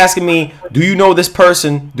legit. They asking me, do you know this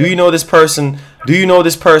person? Do you know this person? Do you know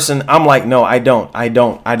this person? I'm like, no, I don't. I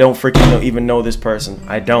don't freaking even know this person.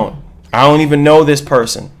 I don't even know this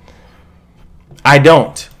person. I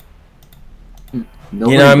don't.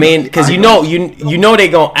 Nobody you know what I mean? Because you know they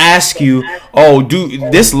gonna ask you, oh, do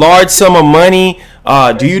this large sum of money?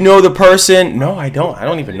 Do you know the person? No, I don't. I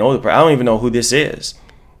don't even know the person. I don't even know who this is.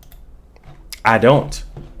 I don't.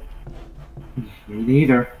 Me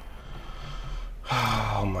neither.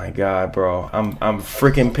 Oh my god, bro. I'm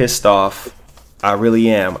freaking pissed off. I really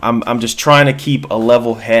am. I'm just trying to keep a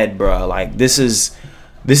level head, bro. Like this is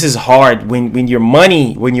hard when your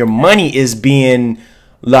money is being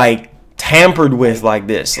like tampered with like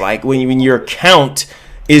this. Like when your account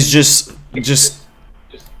is just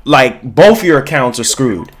like both your accounts are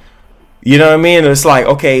screwed. You know what I mean? It's like,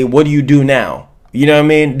 okay, what do you do now? You know what I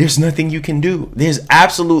mean? There's nothing you can do. There's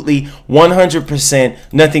absolutely 100%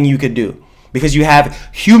 nothing you could do. Because you have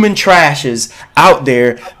human trashes out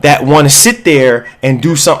there that want to sit there and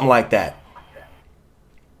do something like that.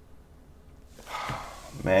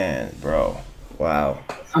 Man, bro. Wow.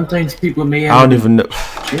 Sometimes people may have... I don't even know.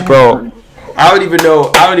 Bro, I don't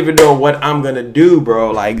even know what I'm going to do,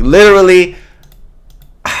 bro. Like, literally.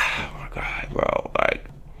 Oh, my God, bro. Like.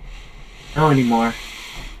 Not anymore.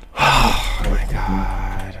 Oh my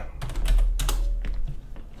god.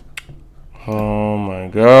 Oh my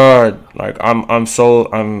god. Like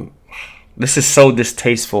this is so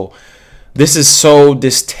distasteful. This is so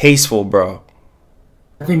distasteful, bro.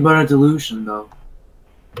 Nothing but a delusion though.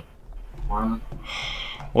 Marlon.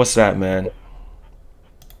 What's that, man?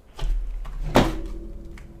 Get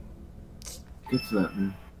to that,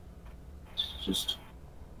 man. It's just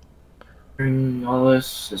hearing all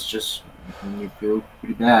this, it's just making you feel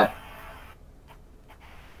pretty bad.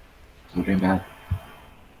 Pretty bad.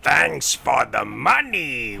 Thanks for the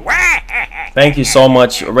money. Thank you so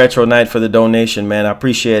much, Retro Knight, for the donation, man. I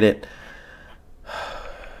appreciate it.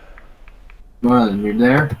 Marlon, you're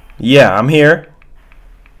there? Yeah, I'm here.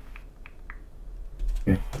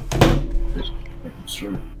 Okay.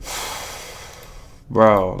 Sure.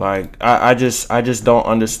 Bro, like I just don't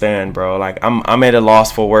understand, bro. Like I'm at a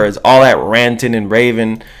loss for words. All that ranting and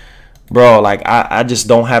raving, bro, like I just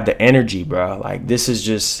don't have the energy, bro. Like this is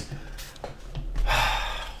just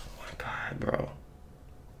bro.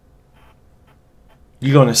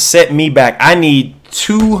 You're gonna set me back. I need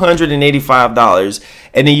 $285,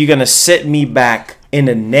 and then you're gonna set me back in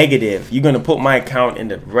the negative. You're gonna put my account in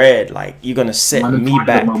the red. Like you're gonna set me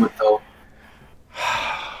back. Oh my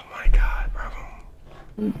god, bro.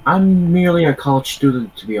 I'm merely a college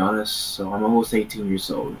student, to be honest. So I'm almost 18 years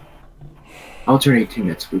old. I'll turn 18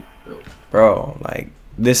 next week, though. Bro, like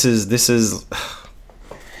this is.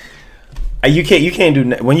 You can't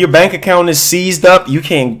do when your bank account is seized up. You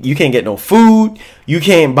can't get no food. You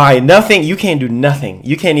can't buy nothing. You can't do nothing.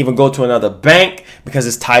 You can't even go to another bank because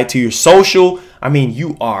it's tied to your social. I mean,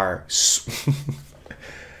 you are.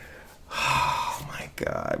 Oh my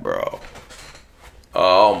god, bro.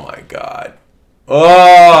 Oh my god.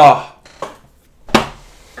 Oh.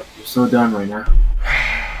 You're so done right now.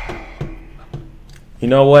 You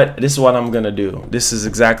know what? This is what I'm going to do. This is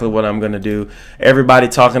exactly what I'm going to do. Everybody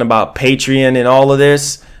talking about Patreon and all of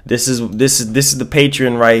this. This is the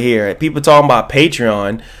Patreon right here. People talking about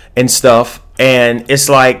Patreon and stuff. And it's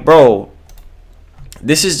like, bro,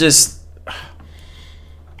 this is just,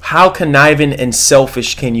 how conniving and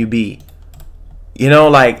selfish can you be? You know,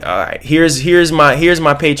 like, all right, here's my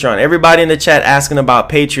Patreon. Everybody in the chat asking about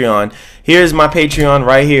Patreon. Here's my Patreon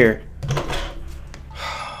right here.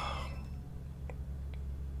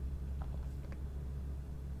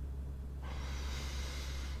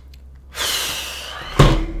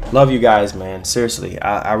 Love you guys, man. Seriously,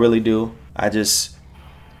 I really do. I just.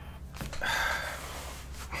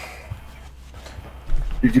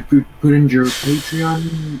 Did you put in your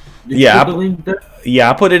Patreon? Yeah, I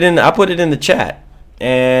put it in. I put it in the chat,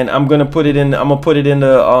 and I'm gonna put it in. I'm gonna put it in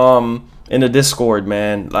the Discord,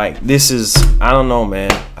 man. Like this is. I don't know,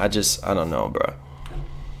 man. I don't know, bro.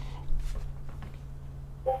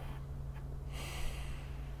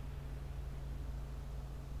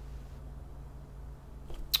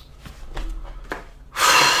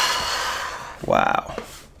 Wow.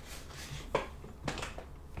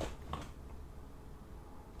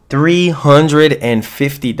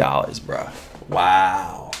 $350, bro.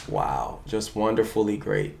 Wow. Wow. Just wonderfully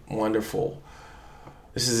great. Wonderful.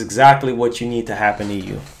 This is exactly what you need to happen to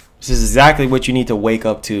you. This is exactly what you need to wake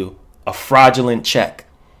up to. A fraudulent check.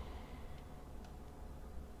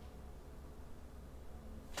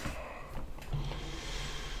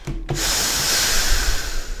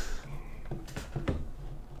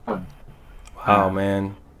 Wow,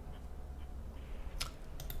 man.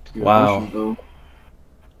 Wow.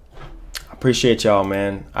 I appreciate y'all,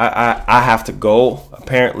 man. I have to go,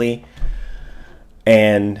 apparently.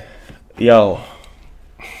 And, yo.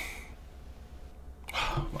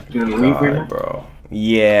 Oh my God, bro.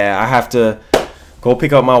 Yeah, I have to go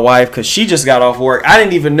pick up my wife because she just got off work. I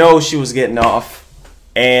didn't even know she was getting off.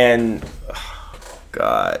 And,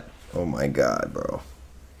 God. Oh, my God, bro.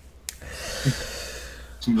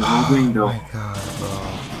 Oh my God, bro.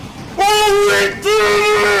 Oh, we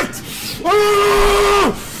did it!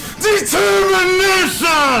 Oh,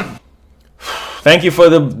 determination! Thank you for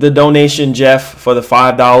the donation, Jeff, for the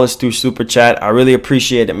 $5 through Super Chat. I really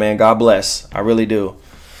appreciate it, man. God bless. I really do.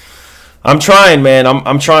 I'm trying, man.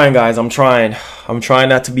 I'm trying, guys. I'm trying. I'm trying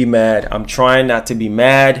not to be mad. I'm trying not to be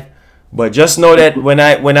mad. But just know that when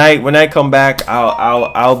I come back,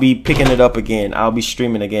 I'll be picking it up again. I'll be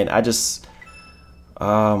streaming again.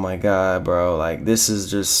 Oh my God, bro! Like this is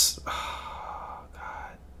just, oh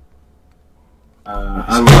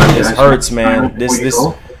God. This hurts, man. This.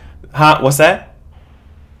 Huh? What's that?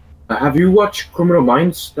 Have you watched Criminal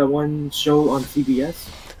Minds? That one show on CBS?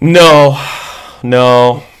 No.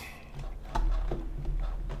 Not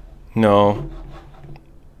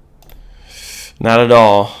at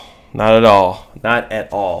all. Not at all. Not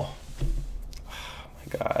at all. Oh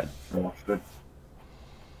my God.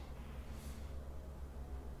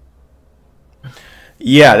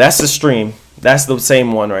 Yeah, that's the stream. That's the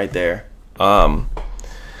same one right there.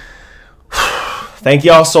 Thank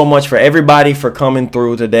y'all so much for everybody for coming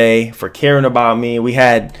through today, for caring about me. We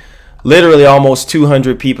had literally almost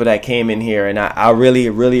 200 people that came in here, and I really,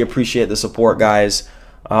 really appreciate the support, guys.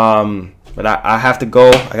 But I have to go.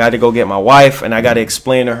 I got to go get my wife, and I got to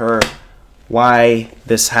explain to her why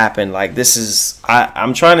this happened. Like, this is,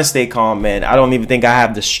 I'm trying to stay calm, man. I don't even think I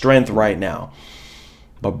have the strength right now.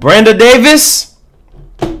 But Brenda Davis,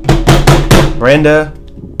 Brenda,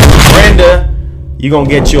 you gonna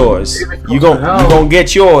get yours. You gonna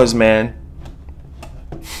get yours, man.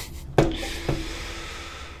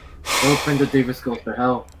 Brenda Davis goes to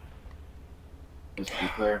hell. Let's be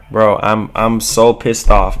clear. Bro, I'm so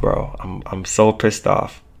pissed off, bro. I'm so pissed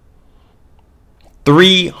off.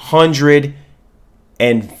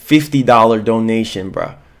 $350 donation,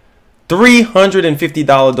 bro.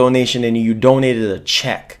 $350 donation, and you donated a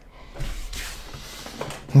check.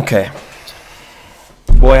 Okay.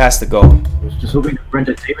 Boy has to go. I was just hoping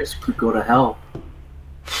Brenda Davis could go to hell.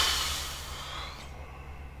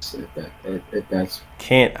 That's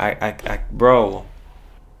can't I bro.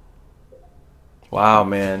 Wow,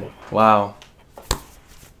 man. Wow.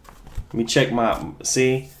 Let me check my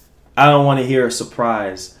see. I don't want to hear a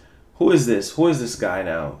surprise. Who is this? Who is this guy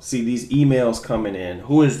now? See these emails coming in.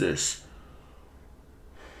 Who is this?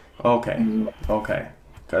 Okay. Okay.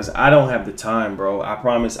 Cause I don't have the time, bro. I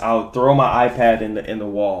promise I'll throw my iPad in the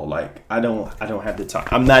wall. Like I don't have the time.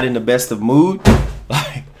 I'm not in the best of mood.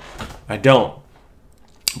 Like I don't.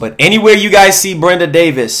 But anywhere you guys see Brenda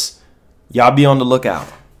Davis, y'all be on the lookout.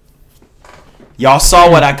 Y'all saw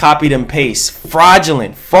what I copied and pasted.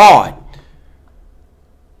 Fraudulent fraud.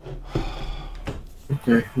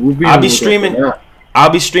 okay. I'll be streaming. I'll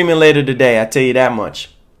be streaming later today. I tell you that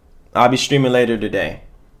much. I'll be streaming later today,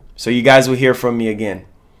 so you guys will hear from me again.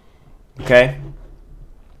 Okay?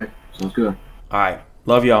 Sounds good. All right.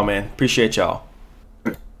 Love y'all, man. Appreciate y'all.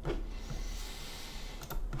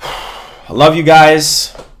 I love you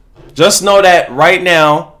guys. Just know that right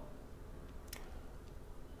now,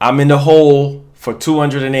 I'm in the hole for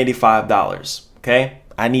 $285. Okay?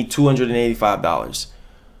 I need $285.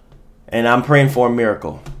 And I'm praying for a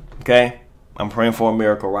miracle. Okay? I'm praying for a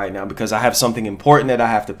miracle right now because I have something important that I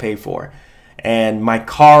have to pay for. And my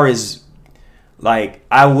car is... Like,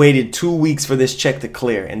 I waited 2 weeks for this check to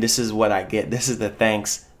clear, and this is what I get. This is the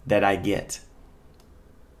thanks that I get.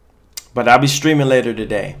 But I'll be streaming later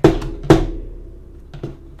today.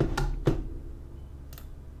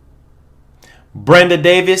 Brenda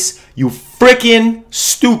Davis, you freaking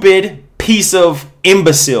stupid piece of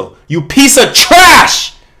imbecile. You piece of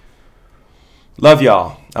trash! Love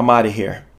y'all. I'm out of here.